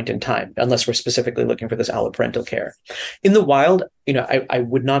at some point in time, unless we're specifically looking for this alloparental care. In the wild, I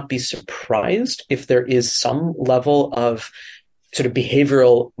would not be surprised if there is some level of sort of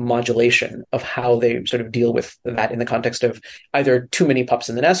behavioral modulation of how they sort of deal with that in the context of either too many pups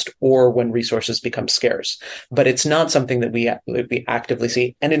in the nest or when resources become scarce. But it's not something that we actively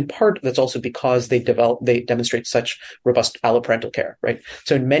see. And in part, that's also because they demonstrate such robust alloparental care, right?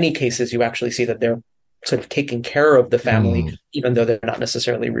 So in many cases, you actually see that they're sort of taking care of the family, even though they're not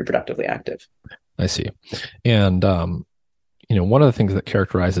necessarily reproductively active. I see. And, one of the things that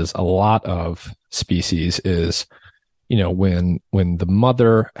characterizes a lot of species is, when the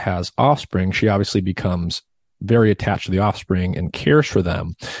mother has offspring, she obviously becomes very attached to the offspring and cares for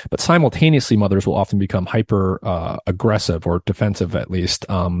them. But simultaneously, mothers will often become hyper aggressive or defensive, at least,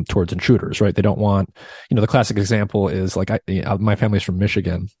 towards intruders, right? They don't want, the classic example is like, my family's from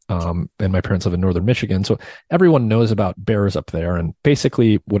Michigan, and my parents live in northern Michigan. So everyone knows about bears up there. And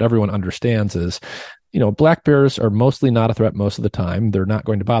basically what everyone understands is, black bears are mostly not a threat most of the time. They're not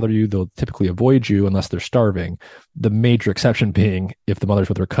going to bother you. They'll typically avoid you unless they're starving. The major exception being if the mother's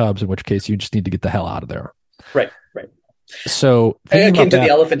with her cubs, in which case you just need to get the hell out of there. Right. So akin to the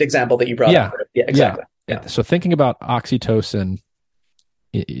elephant example that you brought up. Yeah, exactly. Yeah. So thinking about oxytocin,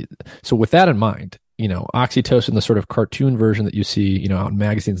 so with that in mind, oxytocin, the sort of cartoon version that you see, out in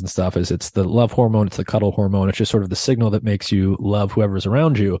magazines and stuff, is it's the love hormone, it's the cuddle hormone. It's just sort of the signal that makes you love whoever's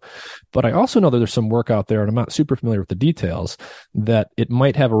around you. But I also know that there's some work out there, and I'm not super familiar with the details, that it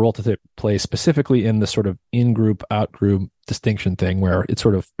might have a role to play specifically in the sort of in-group, out-group distinction thing, where it's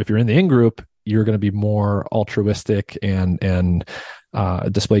sort of, if you're in the in-group, you're going to be more altruistic and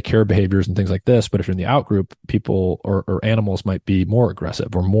display care behaviors and things like this. But if you're in the out group, people or animals might be more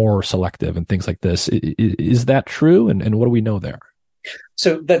aggressive or more selective and things like this. Is that true? And what do we know there?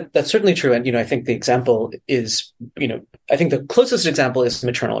 So that's certainly true. And, I think the example is, I think the closest example is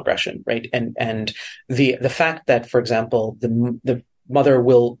maternal aggression, right? And the fact that, for example, the mother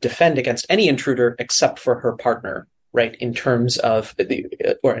will defend against any intruder except for her partner, right? In terms of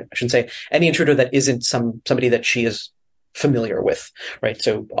or I shouldn't say any intruder that isn't somebody that she is familiar with, right?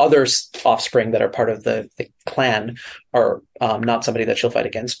 So other offspring that are part of the clan are not somebody that she'll fight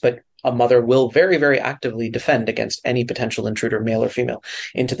against, but a mother will very, very actively defend against any potential intruder, male or female,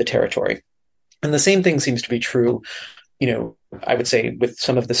 into the territory. And the same thing seems to be true, I would say, with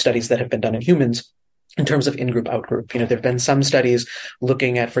some of the studies that have been done in humans in terms of in-group, out-group. There have been some studies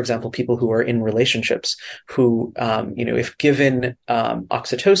looking at, for example, people who are in relationships who, if given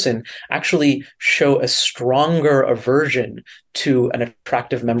oxytocin, actually show a stronger aversion to an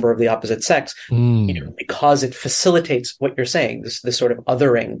attractive member of the opposite sex, because it facilitates what you're saying, this sort of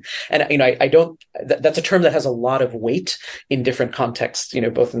othering. And, I don't, that's a term that has a lot of weight in different contexts,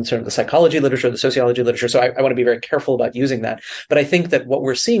 both in sort of the psychology literature, the sociology literature. So I want to be very careful about using that. But I think that what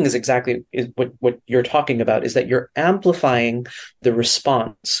we're seeing is exactly what you're talking about, is that you're amplifying the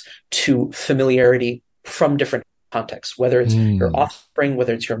response to familiarity from different contexts, whether it's your offspring,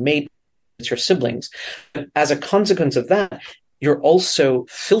 whether it's your mate, it's your siblings. But as a consequence of that, you're also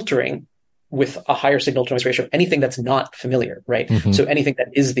filtering with a higher signal to noise ratio anything that's not familiar, right? So anything that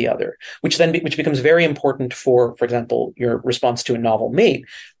is the other, which becomes very important for example, your response to a novel mate,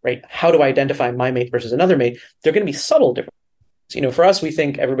 right? How do I identify my mate versus another mate? They're going to be subtle differences. For us, we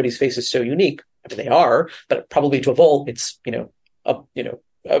think everybody's face is so unique. I mean, they are, but probably to a vole, it's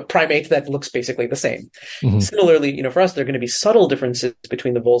a primate that looks basically the same. Similarly, for us, there are going to be subtle differences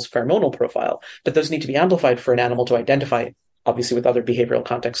between the vole's pheromonal profile, but those need to be amplified for an animal to identify, obviously with other behavioral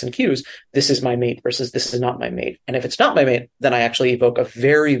contexts and cues, this is my mate versus this is not my mate. And if it's not my mate, then I actually evoke a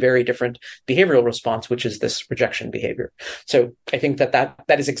very, very different behavioral response, which is this rejection behavior. So I think that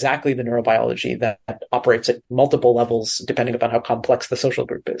is exactly the neurobiology that operates at multiple levels, depending upon how complex the social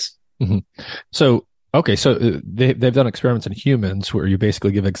group is. So they've done experiments in humans where you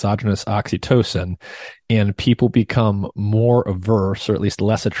basically give exogenous oxytocin and people become more averse, or at least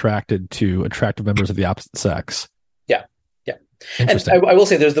less attracted to attractive members of the opposite sex. And I will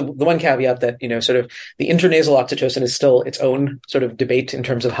say there's the one caveat that, sort of the intranasal oxytocin is still its own sort of debate in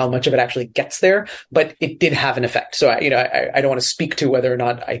terms of how much of it actually gets there, but it did have an effect. So, I don't want to speak to whether or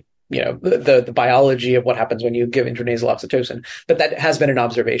not the biology of what happens when you give intranasal oxytocin, but that has been an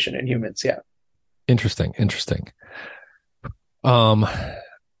observation in humans. Yeah. Interesting. Wow.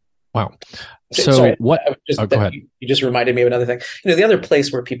 So sorry, what? Go ahead. You just reminded me of another thing. The other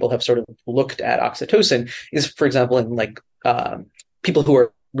place where people have sort of looked at oxytocin is, for example, in people who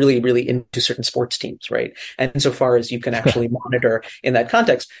are really, really into certain sports teams, right? And insofar as you can actually monitor in that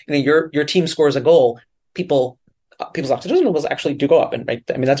context, your team scores a goal, people's oxytocin levels actually do go up, and right.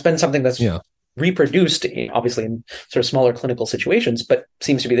 I mean, that's been something that's reproduced, obviously in sort of smaller clinical situations, but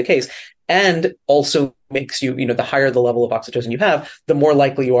seems to be the case, and also makes you, the higher the level of oxytocin you have, the more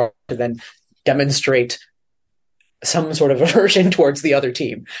likely you are to then demonstrate some sort of aversion towards the other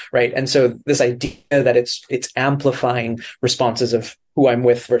team, right? And so this idea that it's amplifying responses of who I'm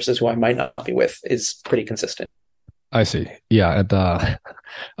with versus who I might not be with is pretty consistent. I see. Yeah, and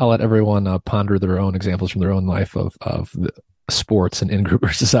I'll let everyone ponder their own examples from their own life of the sports and in-group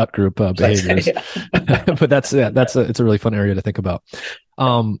versus out-group behaviors. But it's a really fun area to think about.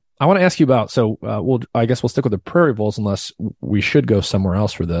 I want to ask you about, I guess we'll stick with the prairie voles unless we should go somewhere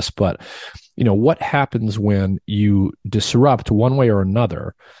else for this, but what happens when you disrupt one way or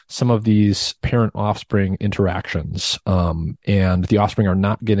another some of these parent-offspring interactions, and the offspring are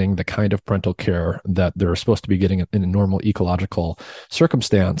not getting the kind of parental care that they're supposed to be getting in a normal ecological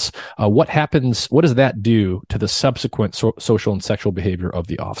circumstance? What happens? What does that do to the subsequent social and sexual behavior of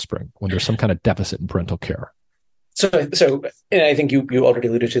the offspring when there's some kind of deficit in parental care? So, and I think you already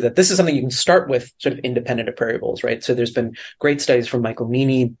alluded to that. This is something you can start with sort of independent of prairie voles, right? So there's been great studies from Michael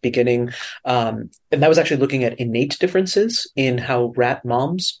Meany beginning, and that was actually looking at innate differences in how rat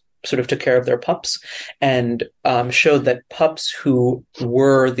moms sort of took care of their pups, and showed that pups who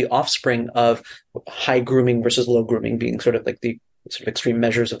were the offspring of high grooming versus low grooming, being sort of like the sort of extreme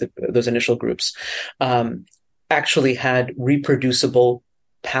measures of those initial groups, actually had reproducible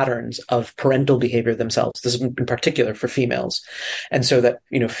patterns of parental behavior themselves. This is in particular for females. And so that,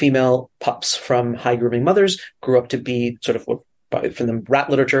 female pups from high grooming mothers grew up to be sort of, from the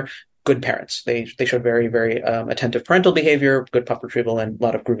rat literature, good parents. They showed very, very attentive parental behavior, good pup retrieval, and a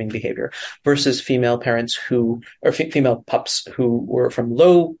lot of grooming behavior, versus female parents female pups who were from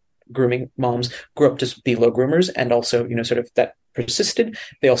low grooming moms grew up to be low groomers, and also, sort of that persisted.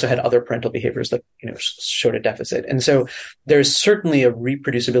 They also had other parental behaviors that, showed a deficit. And so there's certainly a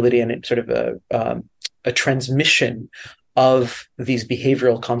reproducibility and sort of a transmission of these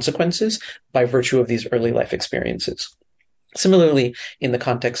behavioral consequences by virtue of these early life experiences. Similarly, in the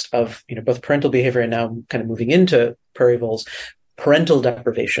context of, both parental behavior and now kind of moving into prairie voles, parental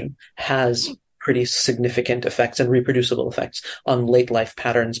deprivation has pretty significant effects and reproducible effects on late life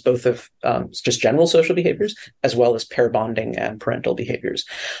patterns, both of just general social behaviors as well as pair bonding and parental behaviors.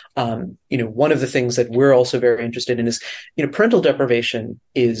 One of the things that we're also very interested in is, parental deprivation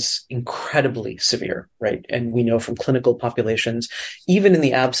is incredibly severe, right? And we know from clinical populations, even in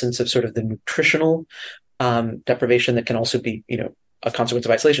the absence of sort of the nutritional deprivation that can also be, a consequence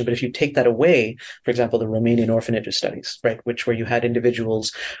of isolation. But if you take that away, for example, the Romanian orphanages studies, right, where you had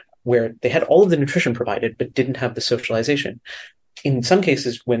individuals where they had all of the nutrition provided, but didn't have the socialization. In some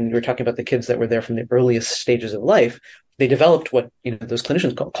cases, when we're talking about the kids that were there from the earliest stages of life, they developed what those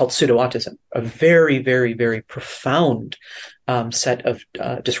clinicians called pseudo-autism, a very, very, very profound set of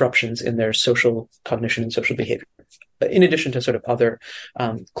disruptions in their social cognition and social behavior, in addition to sort of other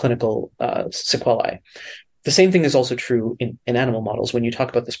clinical sequelae. The same thing is also true in animal models. When you talk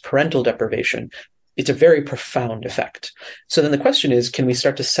about this parental deprivation, it's a very profound effect. So then the question is, can we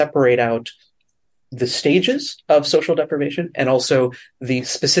start to separate out the stages of social deprivation and also the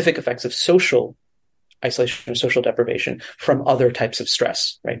specific effects of social isolation or social deprivation from other types of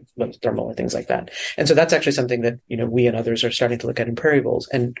stress, right? Thermal and things like that. And so that's actually something that, we and others are starting to look at in prairie voles,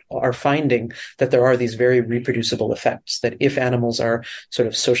 and are finding that there are these very reproducible effects that if animals are sort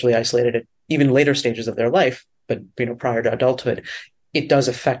of socially isolated at even later stages of their life, but, prior to adulthood, it does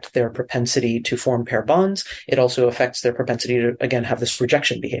affect their propensity to form pair bonds. It also affects their propensity to, again, have this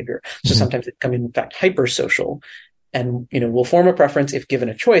rejection behavior. So sometimes it become, in fact, hypersocial, and, will form a preference if given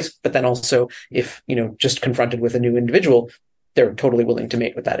a choice, but then also if, just confronted with a new individual, they're totally willing to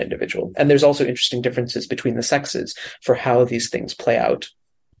mate with that individual. And there's also interesting differences between the sexes for how these things play out.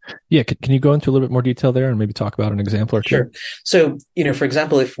 Yeah. Can you go into a little bit more detail there and maybe talk about an example or two? Sure. So, for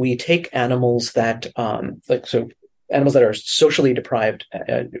example, if we take animals that, animals that are socially deprived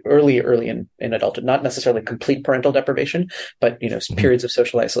early in adulthood, not necessarily complete parental deprivation, but periods of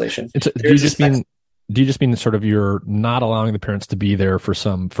social isolation. Do you just mean sort of you're not allowing the parents to be there for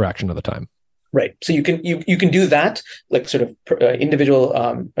some fraction of the time? Right. So you can do that, like sort of individual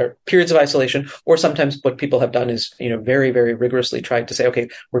or periods of isolation, or sometimes what people have done is, very, very rigorously tried to say, okay,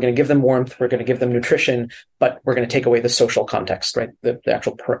 we're going to give them warmth, we're going to give them nutrition, but we're going to take away the social context, right? The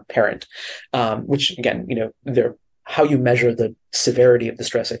actual parent, which again, how you measure the severity of the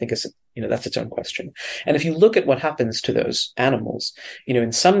stress, I think is, that's its own question. And if you look at what happens to those animals,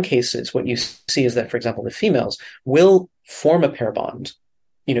 in some cases, what you see is that, for example, the females will form a pair bond,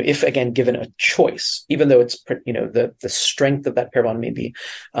 if again, given a choice, even though it's, the strength of that pair bond may be,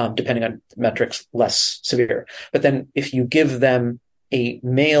 depending on metrics, less severe. But then if you give them a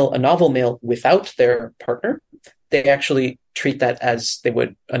novel male without their partner, they actually treat that as they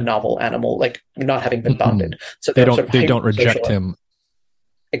would a novel animal, like not having been bonded. So they don't reject him.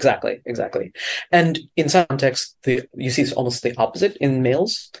 Exactly, exactly. And in some contexts, you see almost the opposite in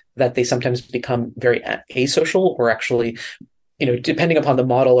males, that they sometimes become very asocial, or actually, depending upon the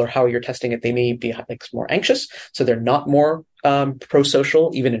model or how you're testing it, they may be like more anxious. So they're not more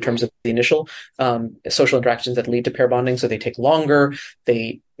pro-social, even in terms of the initial social interactions that lead to pair bonding. So they take longer.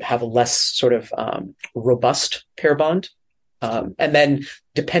 They have a less sort of robust pair bond. And then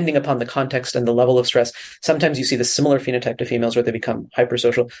depending upon the context and the level of stress, sometimes you see the similar phenotype to females where they become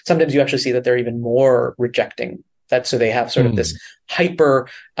hypersocial. Sometimes you actually see that they're even more rejecting that. So they have sort of this hyper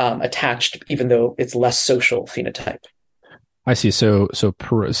attached, even though it's less social phenotype. I see. So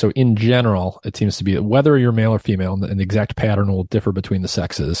in general, it seems to be that whether you're male or female, and the exact pattern will differ between the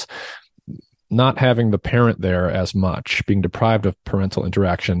sexes, not having the parent there as much, being deprived of parental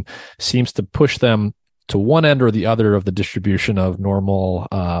interaction, seems to push them to one end or the other of the distribution of normal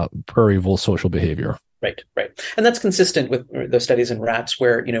prairie vole social behavior. Right. And that's consistent with the studies in rats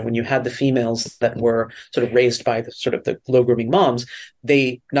where, when you had the females that were sort of raised by the low grooming moms,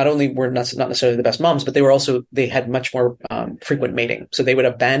 they not only were not necessarily the best moms, but they had much more frequent mating. So they would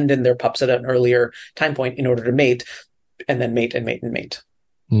abandon their pups at an earlier time point in order to mate, and then mate and mate and mate.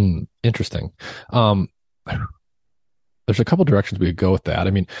 Interesting. There's a couple directions we could go with that.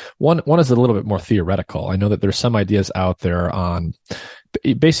 I mean, one is a little bit more theoretical. I know that there's some ideas out there on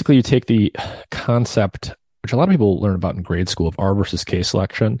basically you take the concept, which a lot of people learn about in grade school, of R versus K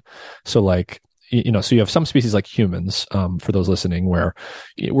selection. So like, so you have some species like humans, for those listening, where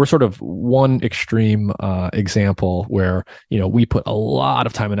we're sort of one extreme example where, we put a lot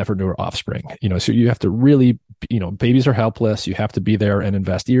of time and effort into our offspring, so you have to really, babies are helpless. You have to be there and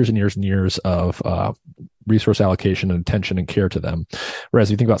invest years and years and years of resource allocation and attention and care to them.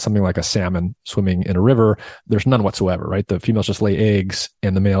 Whereas you think about something like a salmon swimming in a river, there's none whatsoever, right? The females just lay eggs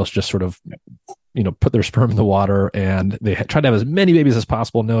and the males just sort of, put their sperm in the water, and they try to have as many babies as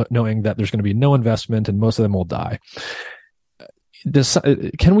possible, knowing that there's going to be no investment and most of them will die.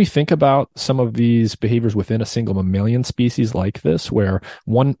 Can we think about some of these behaviors within a single mammalian species like this, where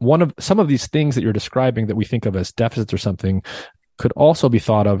one of some of these things that you're describing that we think of as deficits or something could also be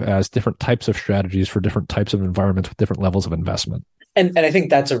thought of as different types of strategies for different types of environments with different levels of investment? And I think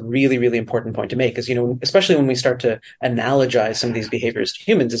that's a really, really important point to make, is, especially when we start to analogize some of these behaviors to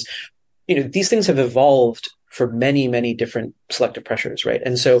humans, is, these things have evolved for many, many different selective pressures, right?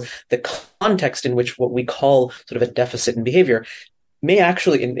 And so the context in which what we call sort of a deficit in behavior may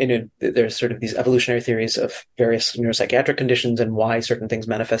actually, there's sort of these evolutionary theories of various neuropsychiatric conditions and why certain things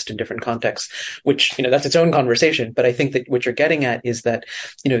manifest in different contexts, which, that's its own conversation. But I think that what you're getting at is that,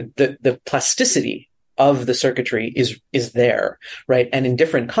 the plasticity of the circuitry is there, right? And in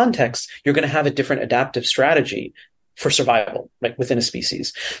different contexts, you're going to have a different adaptive strategy for survival, like within a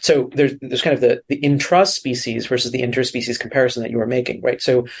species. So there's kind of the intra-species versus the interspecies comparison that you were making, right?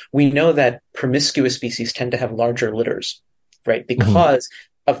 So we know that promiscuous species tend to have larger litters, right? Because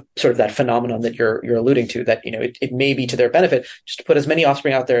of sort of that phenomenon that you're alluding to, that, it may be to their benefit just to put as many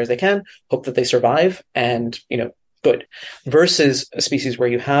offspring out there as they can, hope that they survive, and, good. Versus a species where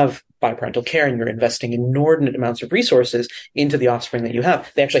you have biparental care and you're investing inordinate amounts of resources into the offspring that you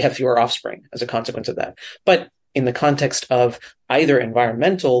have. They actually have fewer offspring as a consequence of that. But in the context of either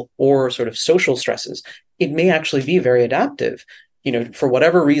environmental or sort of social stresses, it may actually be very adaptive. For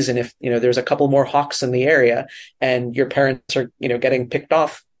whatever reason, if, there's a couple more hawks in the area and your parents are, getting picked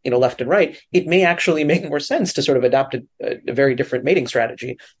off, left and right, it may actually make more sense to sort of adapt a very different mating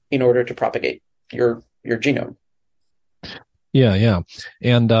strategy in order to propagate your genome. Yeah.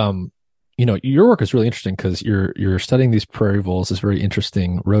 And, your work is really interesting because you're studying these prairie voles, this very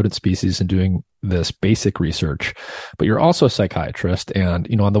interesting rodent species, and doing this basic research, but you're also a psychiatrist. And,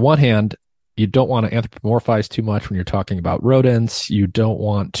 on the one hand, you don't want to anthropomorphize too much when you're talking about rodents. You don't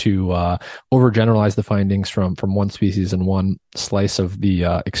want to overgeneralize the findings from one species and one slice of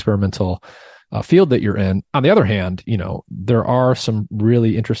the experimental field that you're in. On the other hand, there are some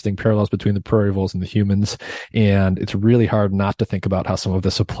really interesting parallels between the prairie voles and the humans, and it's really hard not to think about how some of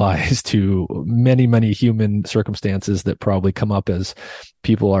this applies to many, many human circumstances that probably come up as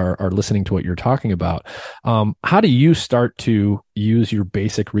people are listening to what you're talking about. How do you start to use your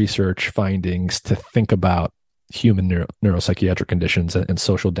basic research findings to think about human neuropsychiatric conditions and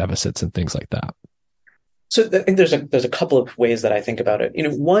social deficits and things like that? So I think there's a couple of ways that I think about it.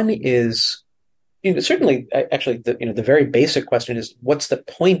 One is, certainly, actually, the very basic question is, what's the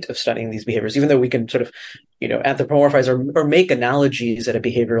point of studying these behaviors? Even though we can sort of, anthropomorphize or make analogies at a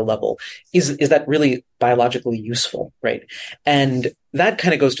behavioral level, is that really biologically useful, right? And that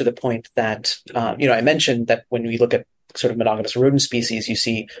kind of goes to the point that, I mentioned that when we look at sort of monogamous rodent species, you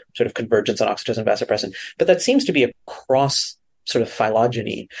see sort of convergence on oxytocin vasopressin, but that seems to be across sort of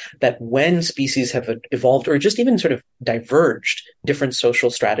phylogeny, that when species have evolved or just even sort of diverged different social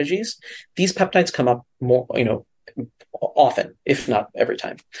strategies, these peptides come up more, often, if not every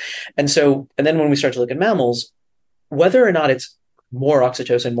time. And then when we start to look at mammals, whether or not it's more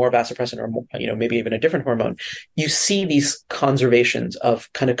oxytocin, more vasopressin, or more, maybe even a different hormone, you see these conservations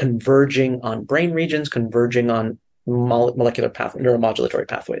of kind of converging on brain regions, converging on molecular neuromodulatory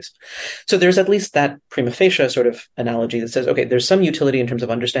pathways. So there's at least that prima facie sort of analogy that says, okay, there's some utility in terms of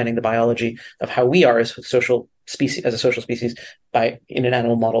understanding the biology of how we are as a social species in an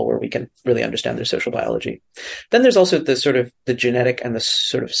animal model where we can really understand their social biology. Then there's also the sort of the genetic and the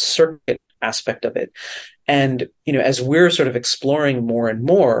sort of circuit aspect of it. And, as we're sort of exploring more and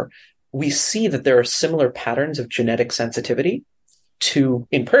more, we see that there are similar patterns of genetic sensitivity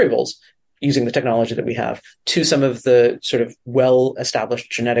in prairie voles, using the technology that we have, to some of the sort of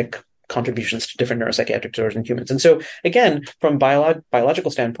well-established genetic contributions to different neuropsychiatric disorders in humans. And so, again, from biological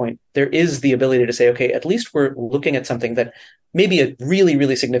standpoint, there is the ability to say, okay, at least we're looking at something that may be a really,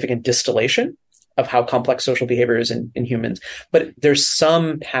 really significant distillation of how complex social behavior is in humans, but there's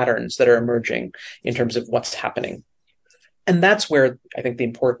some patterns that are emerging in terms of what's happening. And that's where I think the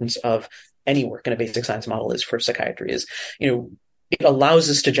importance of any work in a basic science model is for psychiatry is, it allows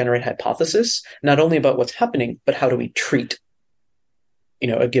us to generate hypothesis, not only about what's happening, but how do we treat,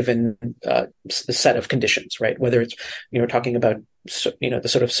 a given set of conditions, right? Whether it's, talking about, the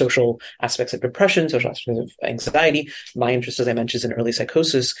sort of social aspects of depression, social aspects of anxiety. My interest, as I mentioned, is in early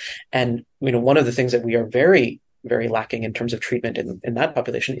psychosis. And, one of the things that we are very, very lacking in terms of treatment in that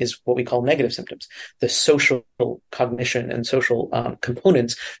population is what we call negative symptoms, the social cognition and social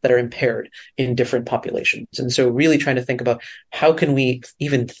components that are impaired in different populations. And so really trying to think about how can we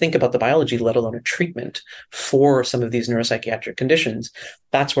even think about the biology, let alone a treatment for some of these neuropsychiatric conditions.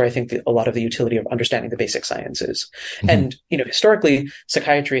 That's where I think a lot of the utility of understanding the basic science is. Mm-hmm. And, historically,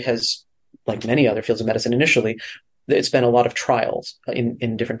 psychiatry has, like many other fields of medicine initially, it's been a lot of trials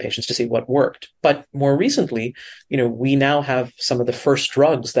in different patients to see what worked. But more recently, we now have some of the first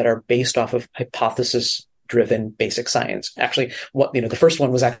drugs that are based off of hypothesis-driven basic science. Actually, the first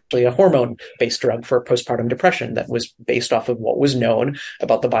one was actually a hormone-based drug for postpartum depression that was based off of what was known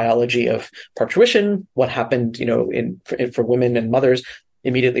about the biology of parturition, what happened, for women and mothers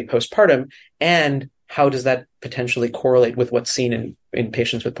immediately postpartum, and how does that potentially correlate with what's seen in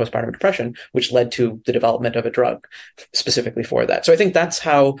patients with postpartum depression, which led to the development of a drug specifically for that. So I think that's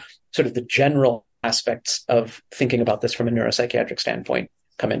how sort of the general aspects of thinking about this from a neuropsychiatric standpoint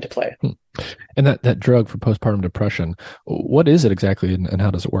come into play. And that drug for postpartum depression, what is it exactly and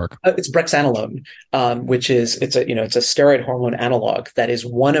how does it work? It's brexanolone, which is it's a steroid hormone analog that is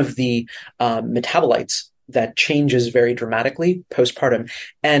one of the metabolites that changes very dramatically postpartum.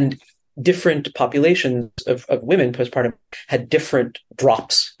 And different populations of women postpartum had different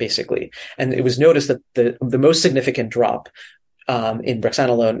drops, basically. And it was noticed that the most significant drop in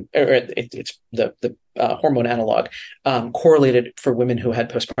brexanolone, it's the hormone analog, correlated for women who had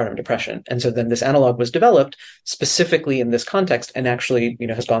postpartum depression. And so then this analog was developed specifically in this context and actually,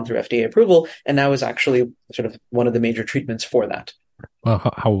 has gone through FDA approval and now is actually sort of one of the major treatments for that.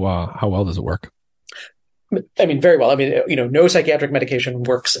 Well, how well does it work? I mean, very well. I mean, no psychiatric medication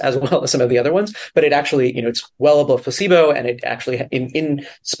works as well as some of the other ones, but it actually, it's well above placebo, and it actually, in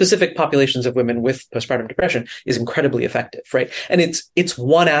specific populations of women with postpartum depression, is incredibly effective, right? And it's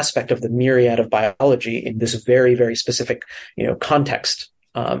one aspect of the myriad of biology in this very, very specific, context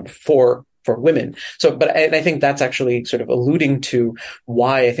for women. So, but I think that's actually sort of alluding to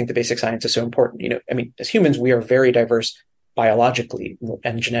why I think the basic science is so important. As humans, we are very diverse biologically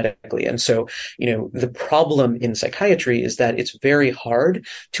and genetically. And so, the problem in psychiatry is that it's very hard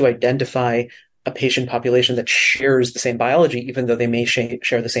to identify a patient population that shares the same biology, even though they may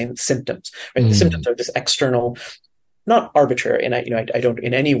share the same symptoms. Right? The symptoms are just external, not arbitrary. And I don't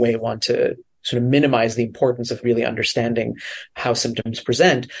in any way want to sort of minimize the importance of really understanding how symptoms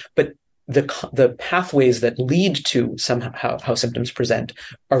present, but the pathways that lead to how symptoms present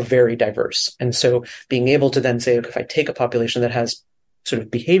are very diverse. And so being able to then say, okay, if I take a population that has sort of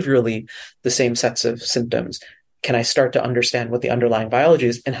behaviorally the same sets of symptoms, can I start to understand what the underlying biology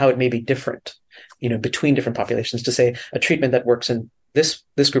is and how it may be different, between different populations, to say a treatment that works in this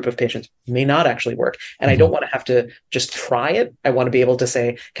group of patients may not actually work. And I don't want to have to just try it. I want to be able to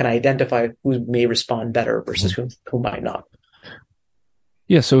say, can I identify who may respond better versus who might not?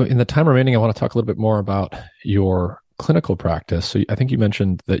 Yeah. So in the time remaining, I want to talk a little bit more about your clinical practice. So I think you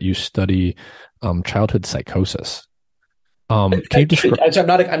mentioned that you study childhood psychosis. Can you describe? So I'm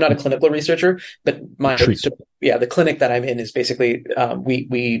not a clinical researcher, but the clinic that I'm in is basically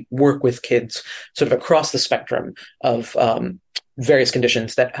we work with kids sort of across the spectrum of various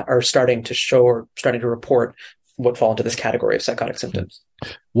conditions that are starting to show or starting to report what fall into this category of psychotic symptoms.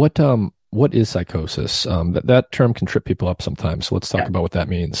 What is psychosis? That term can trip people up sometimes. So let's talk about what that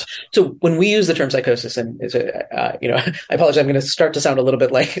means. So when we use the term psychosis, and I apologize, I'm going to start to sound a little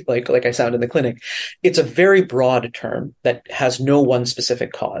bit like I sound in the clinic. It's a very broad term that has no one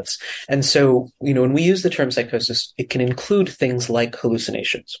specific cause. And so, when we use the term psychosis, it can include things like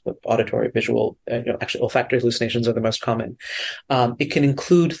hallucinations, auditory, visual, actually olfactory hallucinations are the most common. It can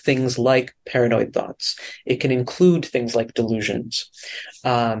include things like paranoid thoughts. It can include things like delusions.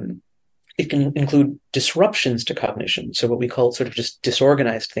 It can include disruptions to cognition, so what we call sort of just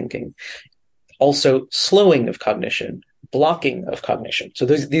disorganized thinking. Also, slowing of cognition, blocking of cognition. So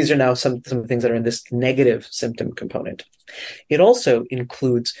these are now some of the things that are in this negative symptom component. It also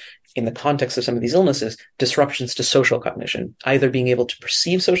includes, in the context of some of these illnesses, disruptions to social cognition, either being able to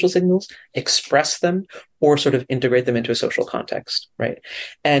perceive social signals, express them, or sort of integrate them into a social context, right?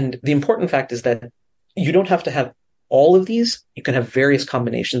 And the important fact is that you don't have to have all of these. You can have various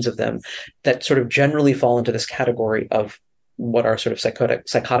combinations of them that sort of generally fall into this category of what are sort of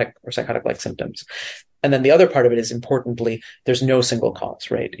psychotic or psychotic-like symptoms. And then the other part of it is, importantly, there's no single cause,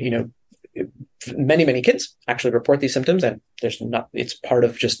 right? Many, many kids actually report these symptoms, and it's part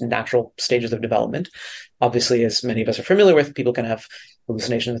of just natural stages of development. Obviously, as many of us are familiar with, people can have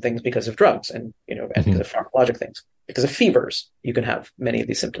hallucinations of things because of drugs and because of pharmacologic things. Because of fevers, you can have many of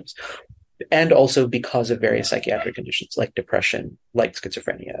these symptoms. And also because of various psychiatric conditions like depression, like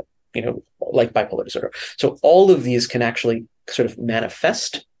schizophrenia, like bipolar disorder. So all of these can actually sort of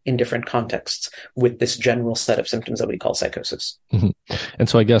manifest in different contexts with this general set of symptoms that we call psychosis. Mm-hmm. And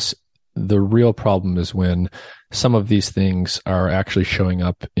so I guess the real problem is when some of these things are actually showing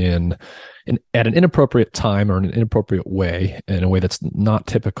up at an inappropriate time or in an inappropriate way, in a way that's not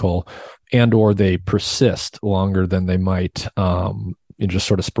typical, and or they persist longer than they might just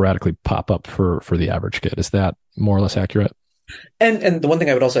sort of sporadically pop up for the average kid. Is that more or less accurate? And the one thing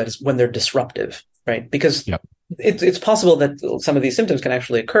I would also add is when they're disruptive, right? Because it's possible that some of these symptoms can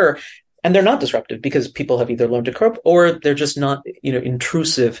actually occur and they're not disruptive because people have either learned to cope or they're just not,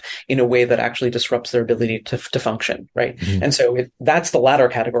 intrusive in a way that actually disrupts their ability to function, right? Mm-hmm. And so that's the latter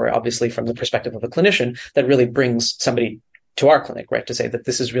category, obviously, from the perspective of a clinician, that really brings somebody to our clinic, right, to say that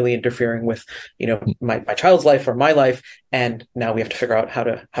this is really interfering with, my child's life or my life, and now we have to figure out how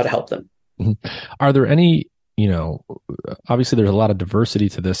to help them. Mm-hmm. Are there any, obviously there's a lot of diversity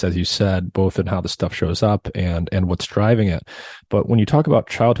to this, as you said, both in how the stuff shows up and what's driving it. But when you talk about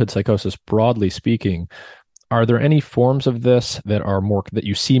childhood psychosis, broadly speaking, are there any forms of this that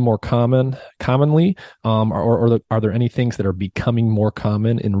you see more commonly, or are there any things that are becoming more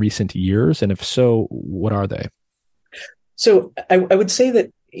common in recent years? And if so, what are they? So I would say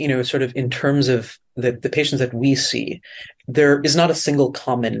that, sort of in terms of the patients that we see, there is not a single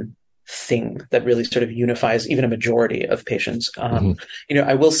common thing that really sort of unifies even a majority of patients.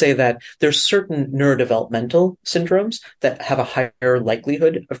 I will say that there's certain neurodevelopmental syndromes that have a higher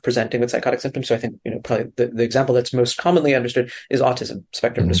likelihood of presenting with psychotic symptoms. So I think, probably the example that's most commonly understood is autism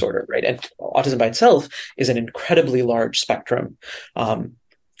spectrum disorder, right? And autism by itself is an incredibly large spectrum.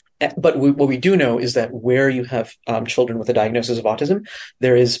 But what we do know is that where you have children with a diagnosis of autism,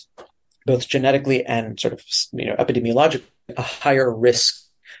 there is both genetically and sort of epidemiologically a higher risk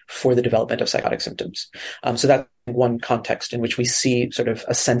for the development of psychotic symptoms. So that's one context in which we see sort of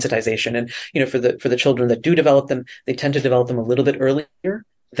a sensitization. And for the children that do develop them, they tend to develop them a little bit earlier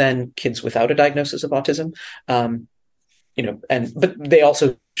than kids without a diagnosis of autism. But they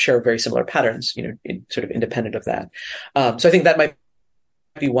also share very similar patterns, sort of independent of that. So I think that might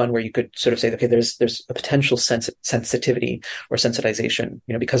be one where you could sort of say, okay, there's a potential sensitivity or sensitization,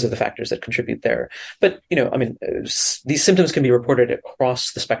 because of the factors that contribute there. But, these symptoms can be reported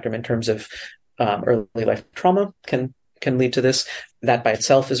across the spectrum in terms of early life trauma can lead to this. That by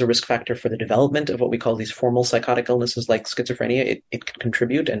itself is a risk factor for the development of what we call these formal psychotic illnesses like schizophrenia. It can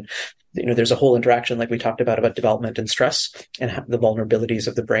contribute. And, there's a whole interaction like we talked about development and stress and the vulnerabilities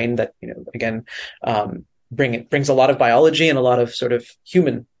of the brain that, again, brings a lot of biology and a lot of sort of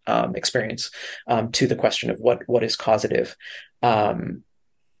human experience to the question of what is causative.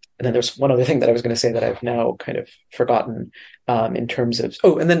 And then there's one other thing that I was going to say that I've now kind of forgotten in terms of,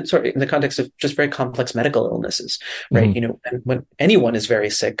 in the context of just very complex medical illnesses, right? Mm-hmm. And when anyone is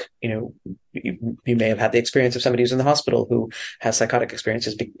very sick, you may have had the experience of somebody who's in the hospital who has psychotic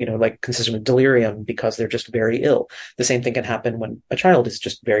experiences, like consistent with delirium because they're just very ill. The same thing can happen when a child is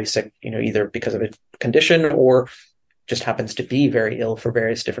just very sick, either because of a condition or just happens to be very ill for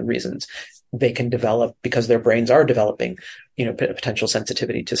various different reasons, they can develop, because their brains are developing, potential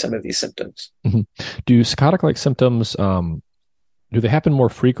sensitivity to some of these symptoms. Mm-hmm. Do psychotic-like symptoms, do they happen more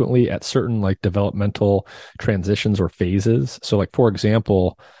frequently at certain like developmental transitions or phases? So like, for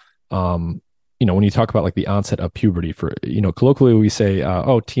example, when you talk about like the onset of puberty, for, colloquially we say,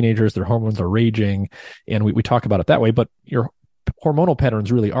 teenagers, their hormones are raging, and we talk about it that way, but your hormonal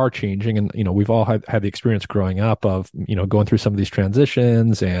patterns really are changing. And, we've all had the experience growing up of, going through some of these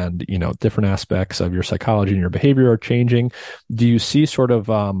transitions, and, different aspects of your psychology and your behavior are changing. Do you see sort of,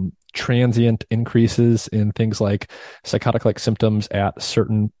 transient increases in things like psychotic-like symptoms at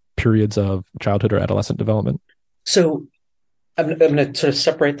certain periods of childhood or adolescent development? So I'm going to sort of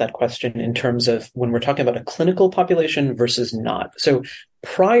separate that question in terms of when we're talking about a clinical population versus not. So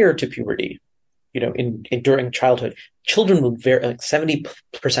prior to puberty, during childhood, children will like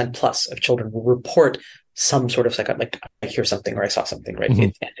 70% plus of children will report some sort of like I hear something or I saw something, right?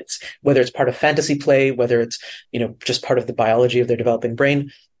 Mm-hmm. It's whether it's part of fantasy play, whether it's, just part of the biology of their developing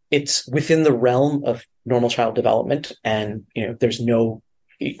brain. It's within the realm of normal child development. And, there's no,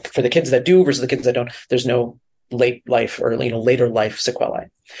 for the kids that do versus the kids that don't, there's no late life or, later life sequelae.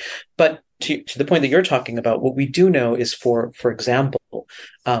 But to the point that you're talking about, what we do know is for example,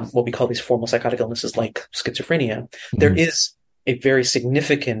 what we call these formal psychotic illnesses like schizophrenia, mm-hmm. there is a very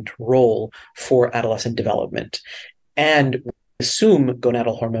significant role for adolescent development. And we assume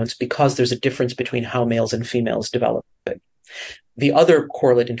gonadal hormones because there's a difference between how males and females develop it. The other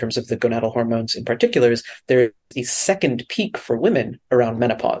correlate in terms of the gonadal hormones in particular is there's a second peak for women around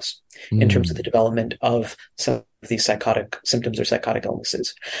menopause in terms of the development of some of these psychotic symptoms or psychotic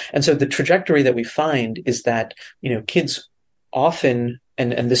illnesses. And so the trajectory that we find is that, kids often,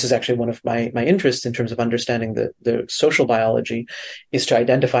 and this is actually one of my interests in terms of understanding the social biology, is to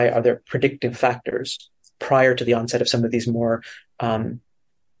identify, are there predictive factors prior to the onset of some of these more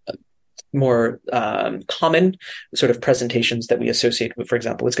common sort of presentations that we associate with, for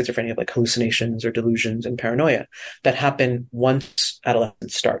example, with schizophrenia, like hallucinations or delusions and paranoia, that happen once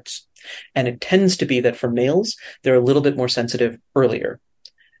adolescence starts. And it tends to be that for males, they're a little bit more sensitive earlier,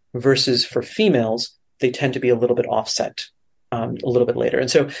 versus for females, they tend to be a little bit offset a little bit later. And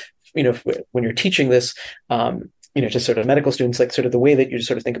so, when you're teaching this, to sort of medical students, like sort of the way that you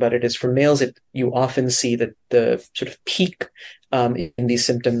sort of think about it is for males, you often see that the sort of peak in these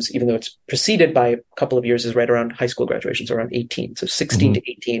symptoms, even though it's preceded by a couple of years, is right around high school graduation, so around 18. So 16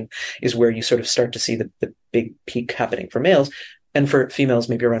 to 18 is where you sort of start to see the big peak happening for males. And for females,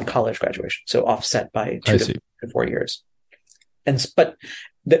 maybe around college graduation, so offset by 2 to 4 years. But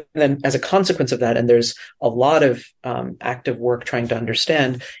then as a consequence of that, and there's a lot of active work trying to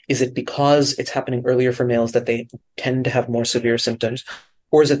understand, is it because it's happening earlier for males that they tend to have more severe symptoms?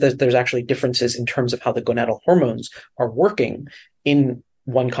 Or is it that there's actually differences in terms of how the gonadal hormones are working in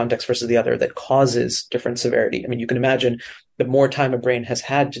one context versus the other that causes different severity? I mean, you can imagine the more time a brain has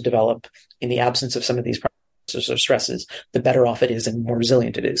had to develop in the absence of some of these or stresses, the better off it is and more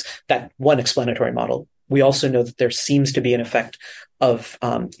resilient it is. That one explanatory model. We also know that there seems to be an effect of,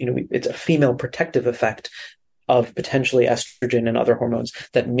 it's a female protective effect of potentially estrogen and other hormones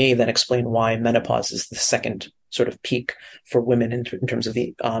that may then explain why menopause is the second sort of peak for women in terms of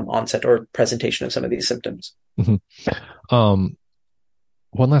the onset or presentation of some of these symptoms. Mm-hmm.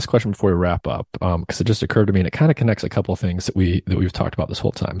 One last question before we wrap up, because it just occurred to me, and it kind of connects a couple of things that we've talked about this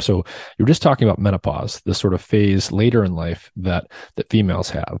whole time. So you were just talking about menopause, this sort of phase later in life that females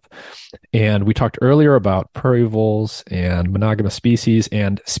have, and we talked earlier about prairie voles and monogamous species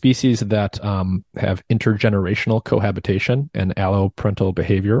and species that have intergenerational cohabitation and alloparental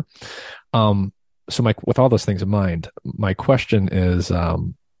behavior. So, Mike, with all those things in mind, my question is,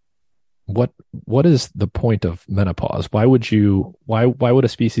 what is the point of menopause? Why would a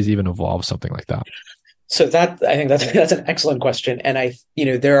species even evolve something like that? So I think that's an excellent question. And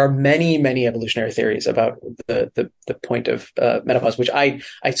there are many, many evolutionary theories about the point of menopause, which I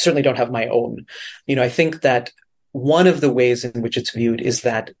certainly don't have my own. I think that one of the ways in which it's viewed is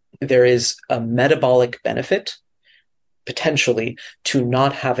that there is a metabolic benefit potentially to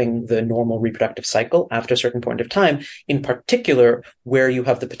not having the normal reproductive cycle after a certain point of time, in particular where you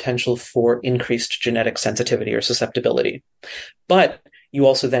have the potential for increased genetic sensitivity or susceptibility. But you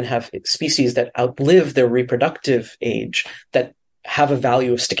also then have species that outlive their reproductive age that have a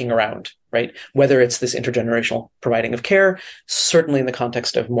value of sticking around, right? Whether it's this intergenerational providing of care, certainly in the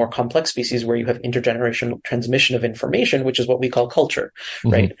context of more complex species where you have intergenerational transmission of information, which is what we call culture,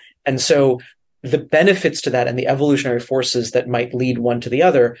 right? And so the benefits to that and the evolutionary forces that might lead one to the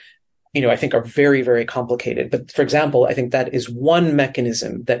other, I think are very, very complicated. But for example, I think that is one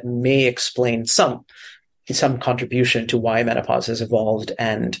mechanism that may explain some some contribution to why menopause has evolved.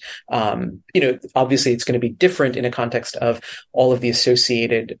 And, obviously it's going to be different in a context of all of the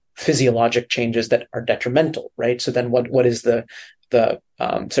associated physiologic changes that are detrimental, right? So then what is the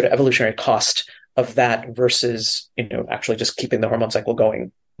sort of evolutionary cost of that versus, actually just keeping the hormone cycle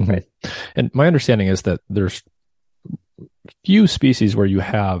going, right? And my understanding is that there's few species where you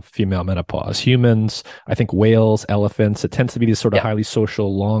have female menopause. Humans, I think whales, elephants, it tends to be these sort of highly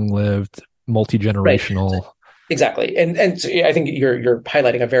social, long-lived, multi-generational. Right. Exactly. And so I think you're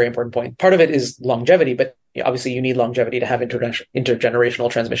highlighting a very important point. Part of it is longevity, but obviously you need longevity to have intergenerational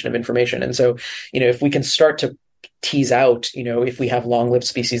transmission of information. And so, if we can start to tease out, if we have long-lived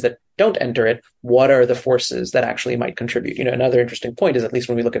species that don't enter it, what are the forces that actually might contribute? Another interesting point is, at least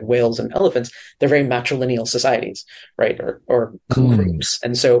when we look at whales and elephants, they're very matrilineal societies, right? Or groups.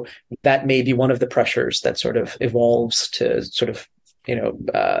 And so that may be one of the pressures that sort of evolves to sort of,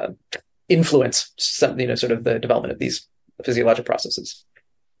 influence some, sort of the development of these physiologic processes.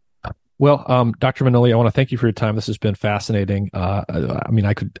 Well, Dr. Manoli, I want to thank you for your time. This has been fascinating.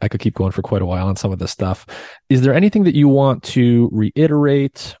 I could keep going for quite a while on some of this stuff. Is there anything that you want to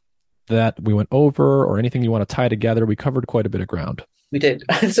reiterate that we went over, or anything you want to tie together? We covered quite a bit of ground. We did.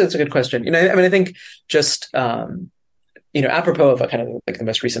 So it's a good question. I think just, apropos of kind of like the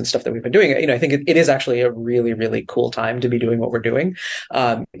most recent stuff that we've been doing, I think it is actually a really, really cool time to be doing what we're doing,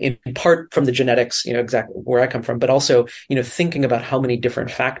 in part from the genetics, exactly where I come from, but also, thinking about how many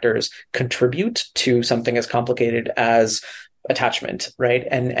different factors contribute to something as complicated as attachment, right?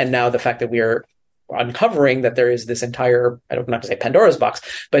 And now the fact that we are uncovering that there is this entire, I don't not to say Pandora's box,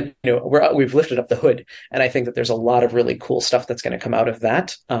 but we've lifted up the hood, and I think that there's a lot of really cool stuff that's going to come out of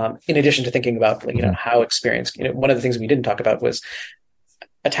that. In addition to thinking about how experience. One of the things we didn't talk about was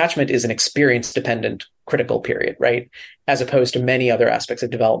attachment is an experience dependent critical period, right? As opposed to many other aspects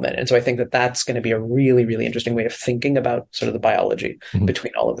of development, and so I think that that's going to be a really, really interesting way of thinking about sort of the biology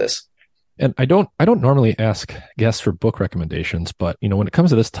between all of this. And I don't normally ask guests for book recommendations, but, when it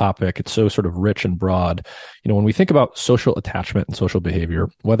comes to this topic, it's so sort of rich and broad. When we think about social attachment and social behavior,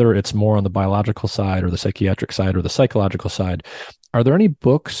 whether it's more on the biological side or the psychiatric side or the psychological side, are there any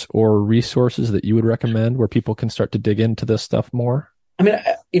books or resources that you would recommend where people can start to dig into this stuff more? I mean,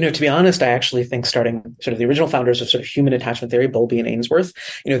 to be honest, I actually think starting sort of the original founders of sort of human attachment theory, Bowlby and Ainsworth,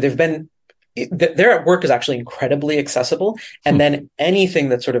 their work is actually incredibly accessible. And then anything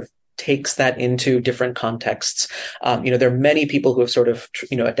that sort of takes that into different contexts. There are many people who have sort of,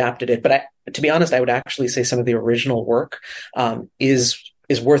 adapted it, but to be honest, I would actually say some of the original work is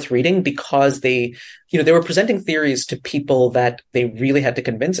worth reading, because they were presenting theories to people that they really had to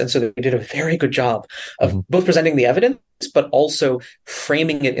convince. And so they did a very good job of both presenting the evidence, but also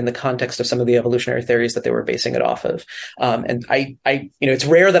framing it in the context of some of the evolutionary theories that they were basing it off of. And it's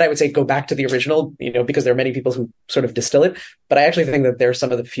rare that I would say go back to the original, because there are many people who sort of distill it, but I actually think that they're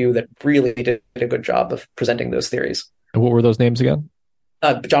some of the few that really did a good job of presenting those theories. And what were those names again?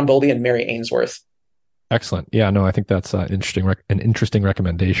 John Bowlby and Mary Ainsworth. Excellent. Yeah, no, I think that's an interesting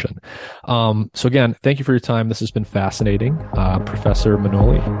recommendation. So again, thank you for your time. This has been fascinating. Professor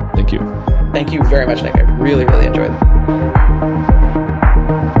Manoli, thank you. Thank you very much, Nick. I really, really enjoyed it.